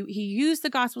 So he used the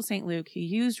Gospel of St. Luke. He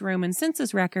used Roman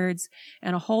census records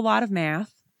and a whole lot of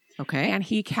math. Okay. And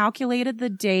he calculated the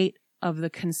date of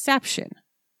the conception,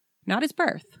 not his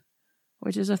birth,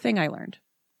 which is a thing I learned.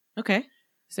 Okay.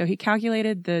 So he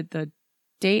calculated the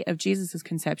date of Jesus'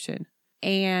 conception.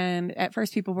 And at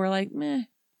first people were like, meh,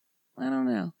 I don't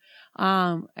know.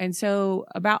 And so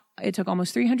it took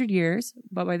almost 300 years,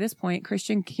 but by this point,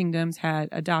 Christian kingdoms had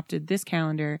adopted this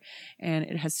calendar and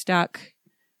it has stuck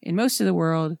in most of the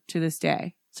world to this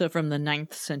day. So from the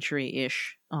 9th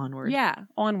century-ish onward. Yeah,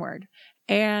 onward.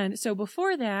 And so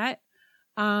before that,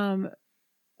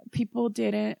 people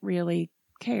didn't really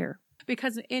care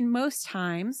because in most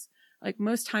times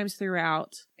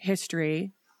throughout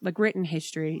history, like written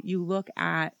history, you look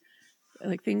at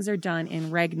like things are done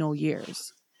in regnal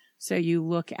years. So you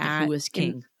look at who is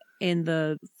king in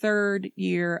the 3rd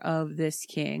year of this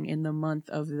king, in the month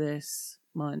of this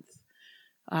month.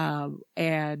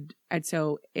 And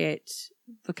so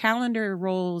the calendar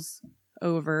rolls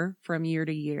over from year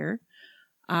to year.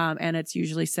 And it's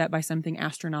usually set by something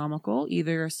astronomical,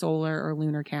 either a solar or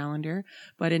lunar calendar.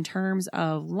 But in terms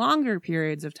of longer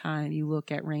periods of time, you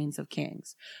look at reigns of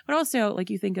kings. But also, like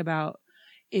you think about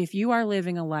if you are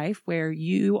living a life where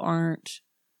you aren't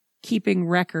keeping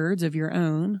records of your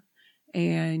own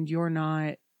and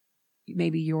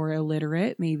maybe you're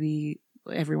illiterate, maybe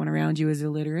everyone around you is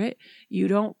illiterate,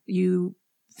 you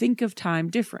think of time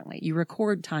differently. You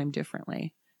record time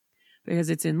differently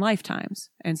because it's in lifetimes.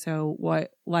 And so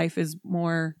what life is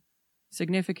more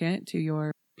significant to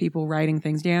your people writing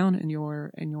things down in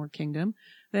your kingdom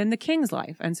than the king's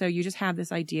life. And so you just have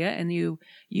this idea and you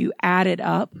add it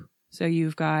up. So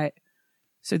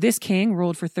this king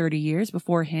ruled for 30 years.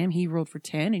 Before him, he ruled for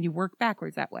 10, and you work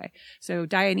backwards that way. So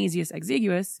Dionysius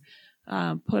Exiguus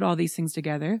put all these things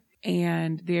together,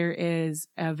 and there is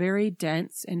a very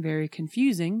dense and very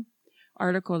confusing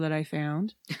article that I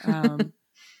found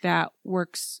that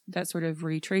sort of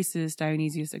retraces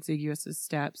Dionysius Exiguus's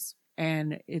steps,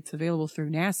 and it's available through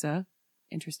NASA,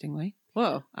 interestingly.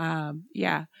 Whoa.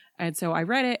 Yeah. And so I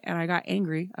read it and I got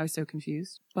angry. I was so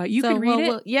confused. But you can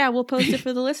read it. We'll post it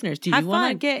for the listeners. Do you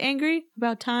want to get angry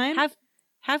about time?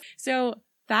 So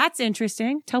that's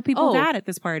interesting. Tell people that at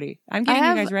this party. I'm getting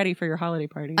you guys ready for your holiday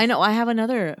party. I know. I have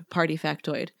another party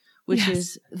factoid, which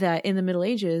is that in the Middle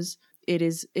Ages,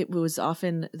 it was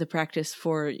often the practice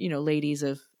for, ladies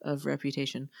of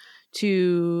reputation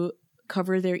to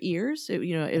cover their ears.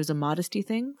 It was a modesty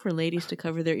thing for ladies to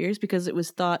cover their ears because it was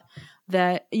thought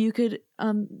that you could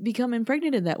become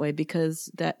impregnated that way, because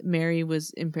that Mary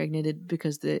was impregnated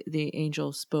because the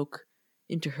angel spoke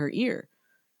into her ear.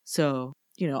 So,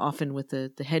 often with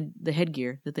the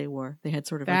headgear that they wore, they had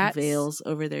sort of like veils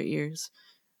over their ears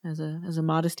as a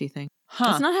modesty thing.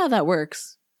 That's not how that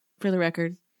works, for the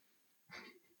record.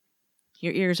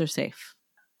 Your ears are safe.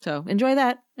 So enjoy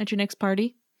that at your next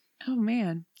party. Oh,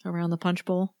 man. Around the punch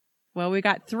bowl. Well, we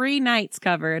got 3 nights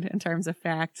covered in terms of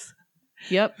facts.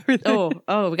 Yep.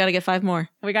 Oh, we got to get 5 more.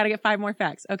 We got to get 5 more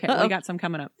facts. Okay, we got some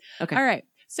coming up. Okay. All right.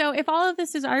 So if all of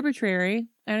this is arbitrary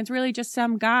and it's really just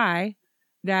some guy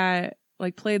that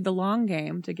like played the long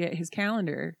game to get his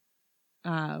calendar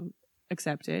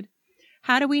accepted,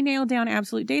 how do we nail down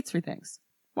absolute dates for things?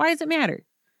 Why does it matter?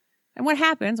 And what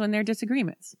happens when there are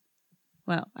disagreements?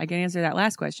 Well, I can answer that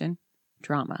last question.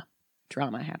 Drama.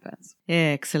 Drama happens.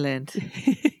 Excellent.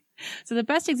 So the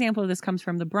best example of this comes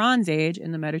from the Bronze Age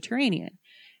in the Mediterranean.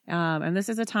 And this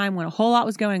is a time when a whole lot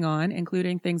was going on,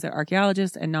 including things that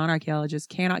archaeologists and non-archaeologists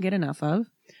cannot get enough of.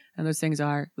 And those things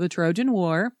are the Trojan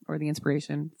War, or the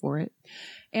inspiration for it,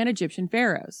 and Egyptian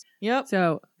pharaohs. Yep.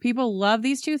 So people love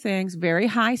these 2 things. Very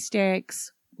high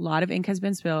stakes. A lot of ink has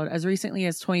been spilled. As recently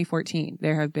as 2014,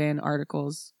 there have been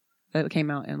articles that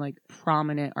came out in like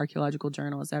prominent archaeological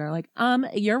journals that are like,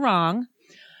 you're wrong.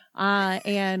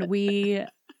 And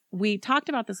we talked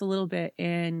about this a little bit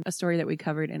in a story that we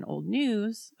covered in Old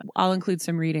News. I'll include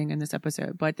some reading in this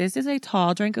episode, but this is a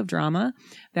tall drink of drama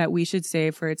that we should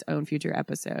save for its own future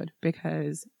episode,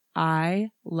 because I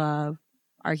love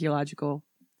archaeological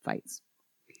fights.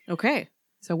 Okay.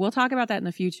 So we'll talk about that in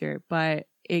the future, but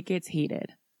it gets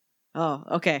heated. Oh,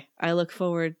 okay. I look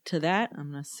forward to that.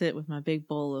 I'm going to sit with my big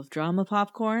bowl of drama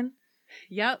popcorn.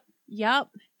 Yep.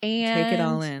 And take it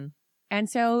all in. And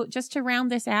so just to round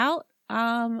this out,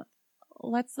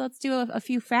 let's do a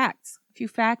few facts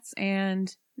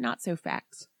and not so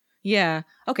facts. Yeah.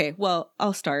 Okay. Well,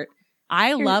 I'll start.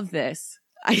 I love this.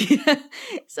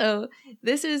 So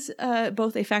this is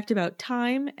both a fact about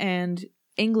time and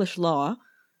English law.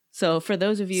 So for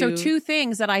those of you... So 2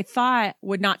 things that I thought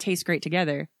would not taste great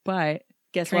together, but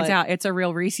turns out it's a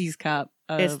real Reese's cup.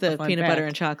 It's the peanut butter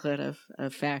and chocolate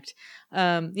of fact.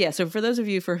 So for those of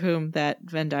you for whom that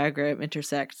Venn diagram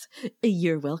intersects,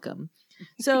 you're welcome.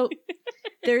 So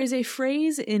there is a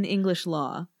phrase in English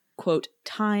law, quote,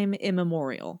 time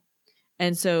immemorial.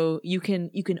 And so you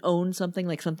can own something,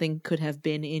 like something could have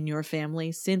been in your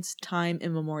family since time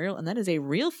immemorial. And that is a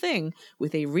real thing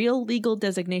with a real legal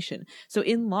designation. So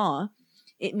in law,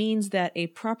 it means that a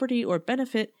property or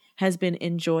benefit has been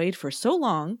enjoyed for so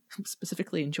long,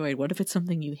 specifically enjoyed. What if it's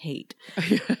something you hate?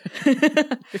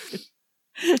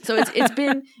 So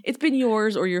it's been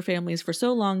yours or your family's for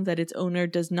so long that its owner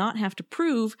does not have to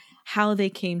prove how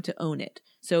they came to own it.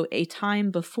 So a time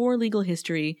before legal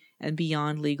history and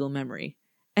beyond legal memory.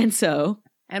 And so...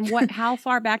 And how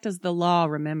far back does the law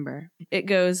remember? It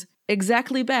goes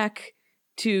exactly back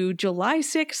to July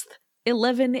 6th,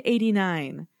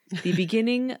 1189, the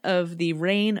beginning of the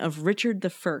reign of Richard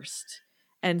I.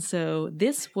 And so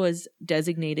this was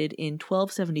designated in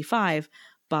 1275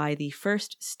 by the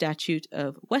first Statute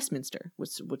of Westminster,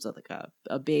 which was like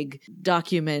a big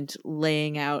document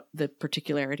laying out the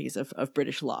particularities of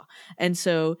British law. And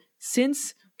so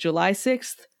since July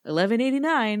 6th,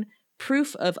 1189,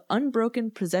 proof of unbroken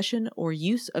possession or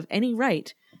use of any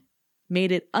right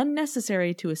made it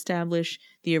unnecessary to establish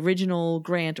the original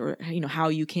grant or how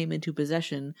you came into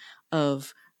possession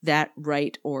of that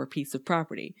right or piece of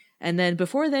property. And then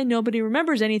before then, nobody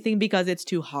remembers anything because it's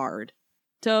too hard.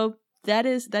 So that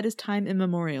is time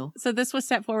immemorial. So this was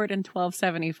set forward in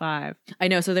 1275. I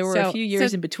know. So there were a few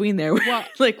years in between there. Well,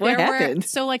 like what happened?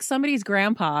 So like somebody's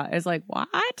grandpa is like,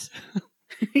 what?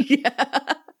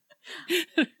 Yeah.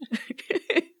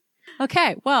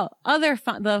 Okay. Well,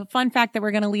 the fun fact that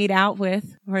we're going to lead out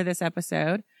with for this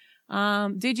episode.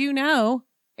 Did you know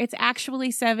it's actually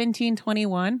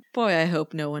 1721? Boy, I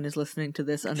hope no one is listening to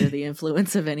this under the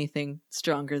influence of anything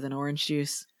stronger than orange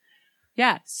juice.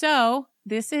 Yeah. So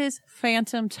this is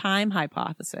phantom time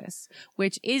hypothesis,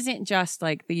 which isn't just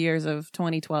like the years of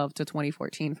 2012 to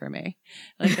 2014 for me.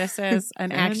 Like this is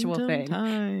an actual thing.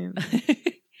 Time.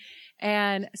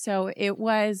 And so it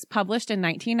was published in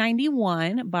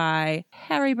 1991 by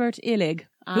Heribert Illig.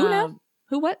 Who now?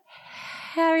 Who what?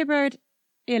 Heribert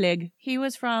Illig. He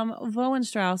was from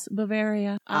Wohenstrauss,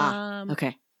 Bavaria.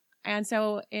 Okay. And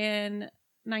so in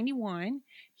 91,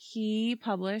 he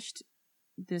published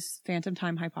this phantom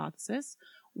time hypothesis,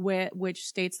 which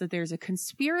states that there's a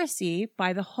conspiracy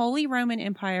by the Holy Roman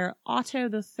Empire Otto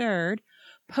III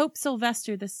Pope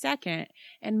Sylvester II,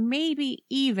 and maybe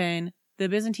even the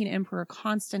Byzantine Emperor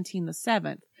Constantine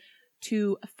VII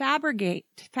to fabricate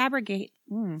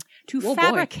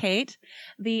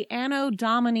the Anno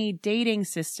Domini dating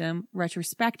system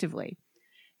retrospectively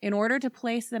in order to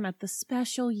place them at the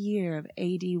special year of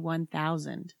AD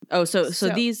 1000. Oh, so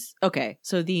these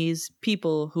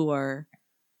people who are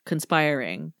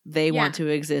conspiring, they want to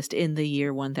exist in the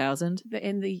year 1000?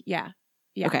 Yeah.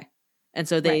 Okay. And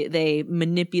so they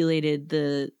manipulated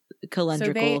the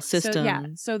calendrical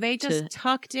system. So they just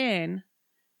tucked in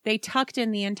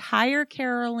the entire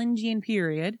Carolingian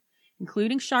period,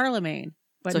 including Charlemagne,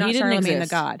 but not Charlemagne the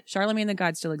God. Charlemagne the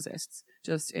God still exists,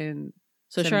 just in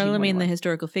So Charlemagne the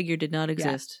historical figure did not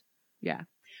exist. Yeah.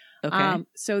 Okay.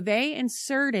 So they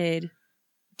inserted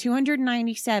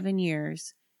 297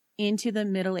 years into the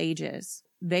Middle Ages.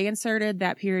 They inserted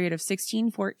that period of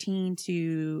 1614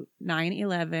 to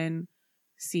 911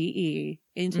 CE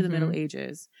into the Middle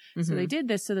Ages. So they did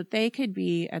this so that they could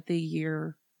be at the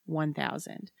year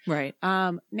 1000. Right.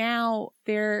 Now,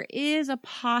 there is a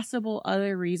possible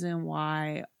other reason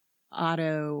why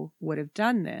Otto would have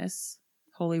done this,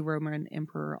 Holy Roman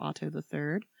Emperor Otto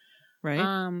III.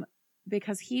 Right.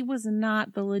 Because he was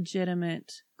not the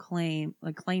legitimate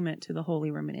claimant to the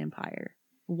Holy Roman Empire.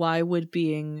 Why would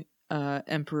being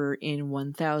emperor in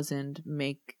 1000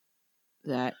 make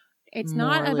that it's more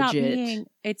not about legit?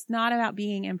 It's not about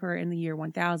being emperor in the year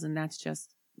 1000. That's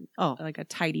just like a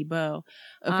tidy bow.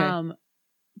 Okay.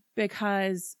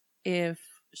 Because if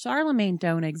Charlemagne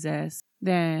don't exist,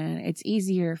 then it's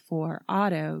easier for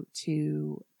Otto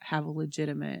to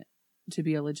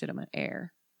be a legitimate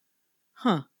heir.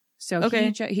 Huh. So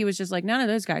he was just like, none of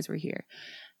those guys were here.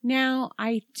 Now,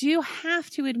 I do have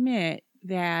to admit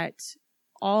that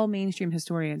all mainstream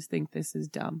historians think this is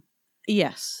dumb.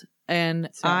 Yes. And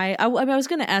so. I was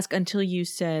going to ask until you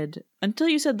said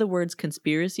the words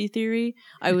conspiracy theory,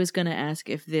 I was going to ask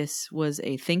if this was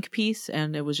a think piece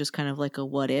and it was just kind of like a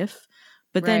what if.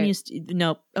 But then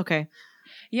nope. Okay.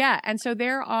 Yeah. And so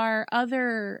there are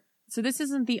so this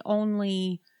isn't the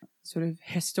only sort of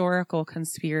historical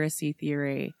conspiracy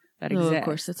theory that exists. Of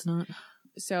course it's not.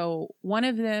 So one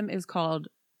of them is called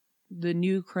the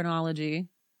New Chronology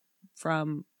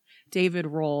from David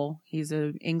Roll. He's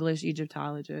an English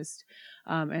Egyptologist.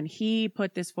 And he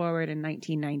put this forward in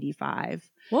 1995.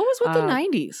 What was with the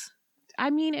 90s? I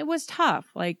mean, it was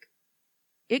tough. Like,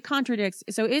 it contradicts.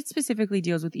 So it specifically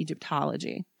deals with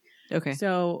Egyptology. Okay.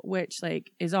 So, which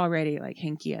like is already like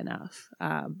hinky enough.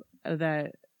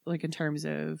 That like in terms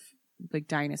of like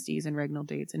dynasties and regnal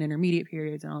dates and intermediate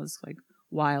periods and all this like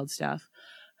wild stuff.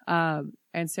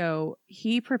 And so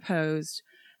he proposed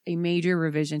a major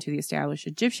revision to the established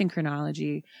Egyptian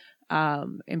chronology.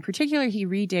 In particular, he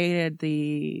redated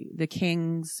the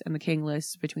kings and the king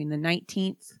lists between the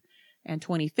 19th and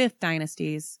 25th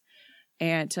dynasties,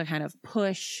 and to kind of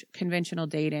push conventional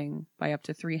dating by up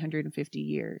to 350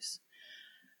 years.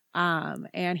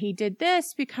 And he did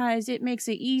this because it makes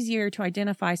it easier to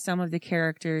identify some of the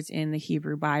characters in the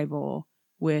Hebrew Bible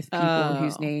with people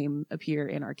whose name appear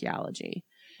in archaeology.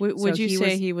 Would you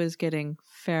say he was getting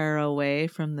far away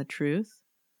from the truth?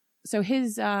 So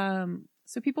his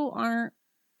so people aren't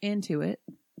into it.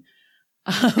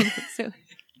 So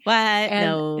what?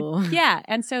 No. Yeah,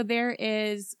 and so there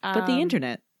is but the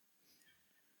internet.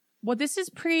 Well, this is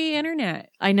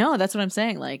pre-internet. I know, that's what I'm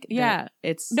saying. Like, yeah,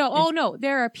 no.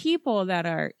 There are people that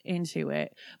are into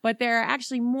it, but there are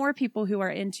actually more people who are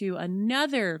into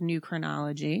another new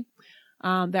chronology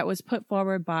that was put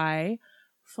forward by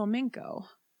Flamenco,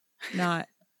 not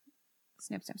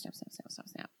snap.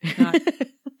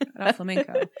 Not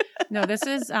Flamenco. No, this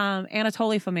is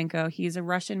Anatoly Flamenco. He's a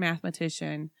Russian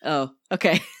mathematician. Oh,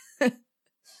 okay.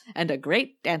 And a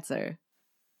great dancer.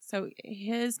 So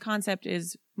his concept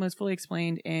is most fully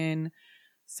explained in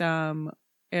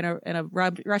a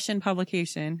Russian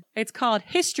publication. It's called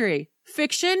History,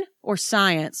 Fiction, or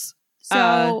Science.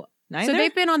 So neither? So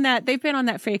they've been on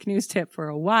that fake news tip for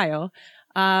a while.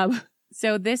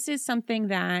 So this is something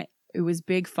that it was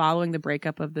big following the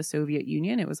breakup of the Soviet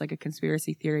Union. It was like a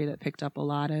conspiracy theory that picked up a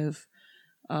lot of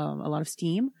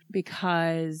steam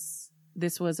because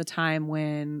this was a time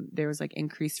when there was like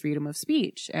increased freedom of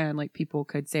speech and like people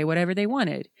could say whatever they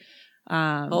wanted.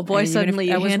 Oh boy, suddenly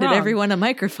you handed everyone a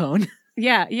microphone.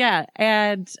 Yeah.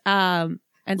 And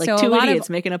like so two idiots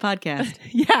making a podcast.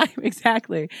 Yeah,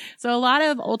 exactly. So a lot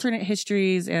of alternate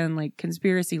histories and like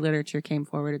conspiracy literature came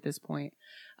forward at this point.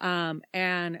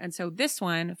 And so this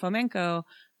one, Flamenco,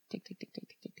 tick.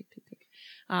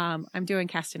 I'm doing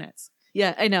castanets.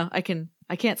 Yeah, I know. I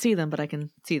can't see them, but I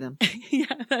can see them.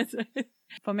 Yeah, that's it.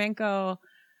 Flamenco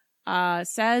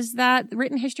says that the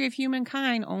written history of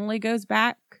humankind only goes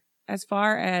back as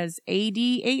far as AD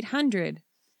 800.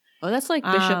 Oh, that's like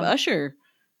Bishop Ussher,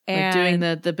 like doing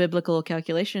the biblical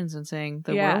calculations and saying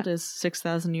the world is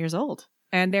 6,000 years old.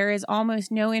 And there is almost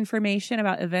no information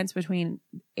about events between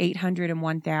 800 and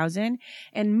 1000.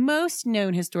 And most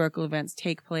known historical events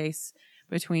take place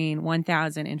between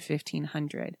 1000 and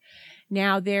 1500.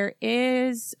 Now, there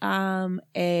is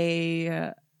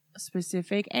a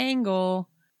specific angle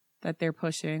that they're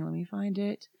pushing. Let me find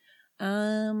it.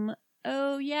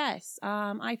 Oh, yes.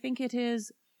 I think it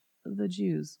is the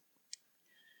Jews.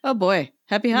 Oh boy.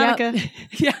 Happy Hanukkah.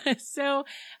 Yep. Yeah. So,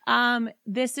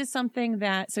 this is something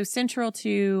that, so central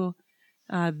to,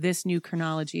 this new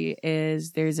chronology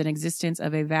is there's an existence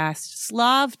of a vast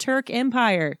Slav Turk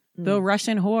empire, the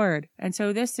Russian horde. And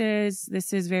so this is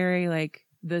very like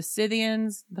the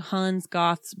Scythians, the Huns,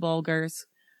 Goths, Bulgars,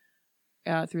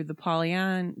 through the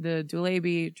Polyan, the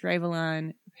Dulebi,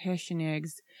 Dravilan,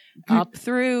 Pechenegs, up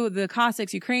through the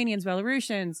Cossacks, Ukrainians,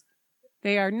 Belarusians.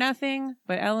 They are nothing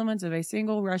but elements of a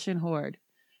single Russian horde.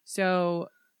 So,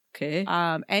 okay.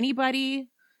 Anybody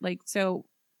like, so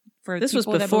for this was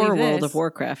people before that believe World this, of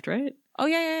Warcraft, right? Oh,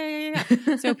 yeah.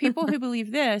 So people who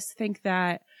believe this think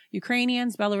that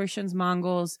Ukrainians, Belarusians,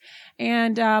 Mongols,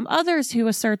 and others who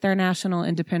assert their national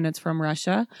independence from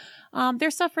Russia, they're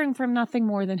suffering from nothing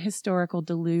more than historical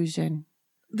delusion.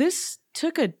 This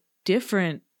took a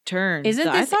different turn. Isn't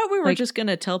this, I thought we were just going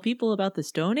to tell people about the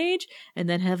Stone Age and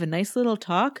then have a nice little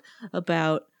talk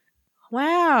about,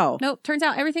 wow. Nope, turns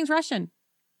out everything's Russian.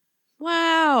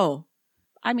 Wow.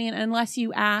 I mean, unless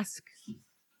you ask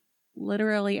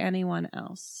literally anyone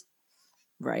else.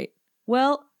 Right.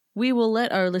 Well, we will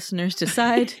let our listeners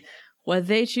decide what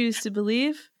they choose to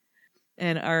believe.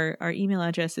 And our email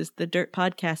address is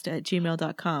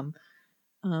thedirtpodcast@gmail.com.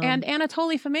 And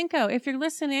Anatoly Fomenko, if you're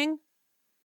listening,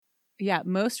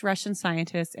 most Russian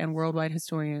scientists and worldwide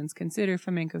historians consider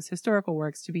Fomenko's historical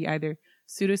works to be either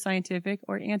pseudoscientific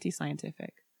or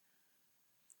anti-scientific.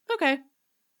 Okay.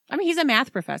 I mean, he's a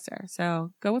math professor,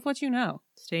 so go with what you know.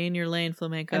 Stay in your lane,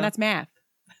 Flamenco. And that's math.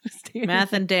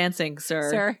 Math and dancing,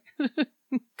 sir.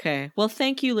 Okay. Well,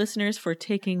 thank you, listeners, for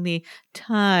taking the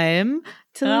time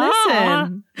to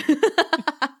listen.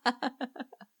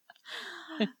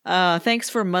 Thanks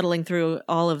for muddling through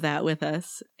all of that with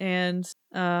us. And,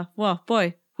 well,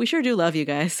 boy, we sure do love you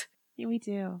guys. Yeah, we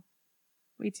do.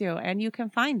 We do. And you can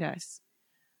find us.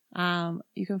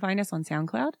 You can find us on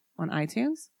SoundCloud, on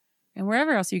iTunes, and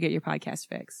wherever else you get your podcast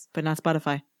fix. But not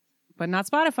Spotify.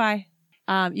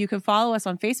 You can follow us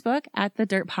on Facebook at The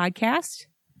Dirt Podcast.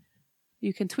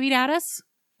 You can tweet at us.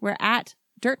 We're at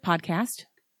Dirt Podcast.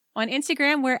 On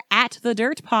Instagram, we're at The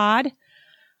Dirt Pod.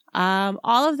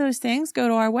 All of those things, go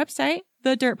to our website,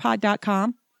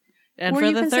 thedirtpod.com. And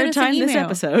for the third time this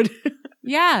episode.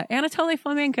 Yeah, Anatoly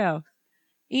Fomenko.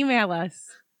 Email us,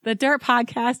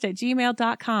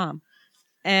 thedirtpodcast@gmail.com.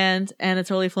 And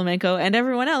Anatoly Flamenco and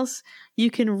everyone else, you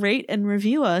can rate and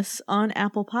review us on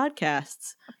Apple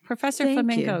Podcasts. Professor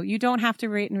Flamenco, you don't have to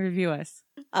rate and review us.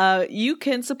 You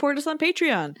can support us on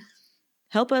Patreon.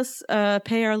 Help us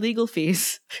pay our legal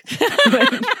fees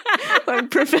when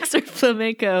Professor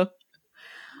Flamenco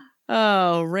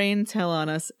rains hell on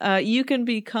us. You can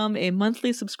become a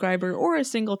monthly subscriber or a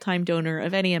single-time donor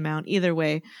of any amount. Either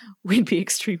way, we'd be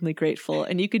extremely grateful.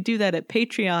 And you could do that at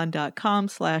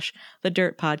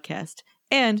patreon.com/thedirtpodcast.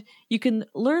 And you can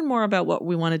learn more about what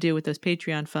we want to do with those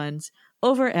Patreon funds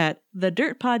over at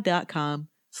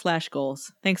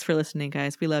thedirtpod.com/goals. Thanks for listening,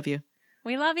 guys. We love you.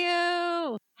 We love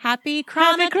you. Happy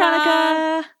Chrono-kah. Happy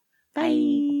Chrono-kah.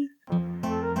 Bye.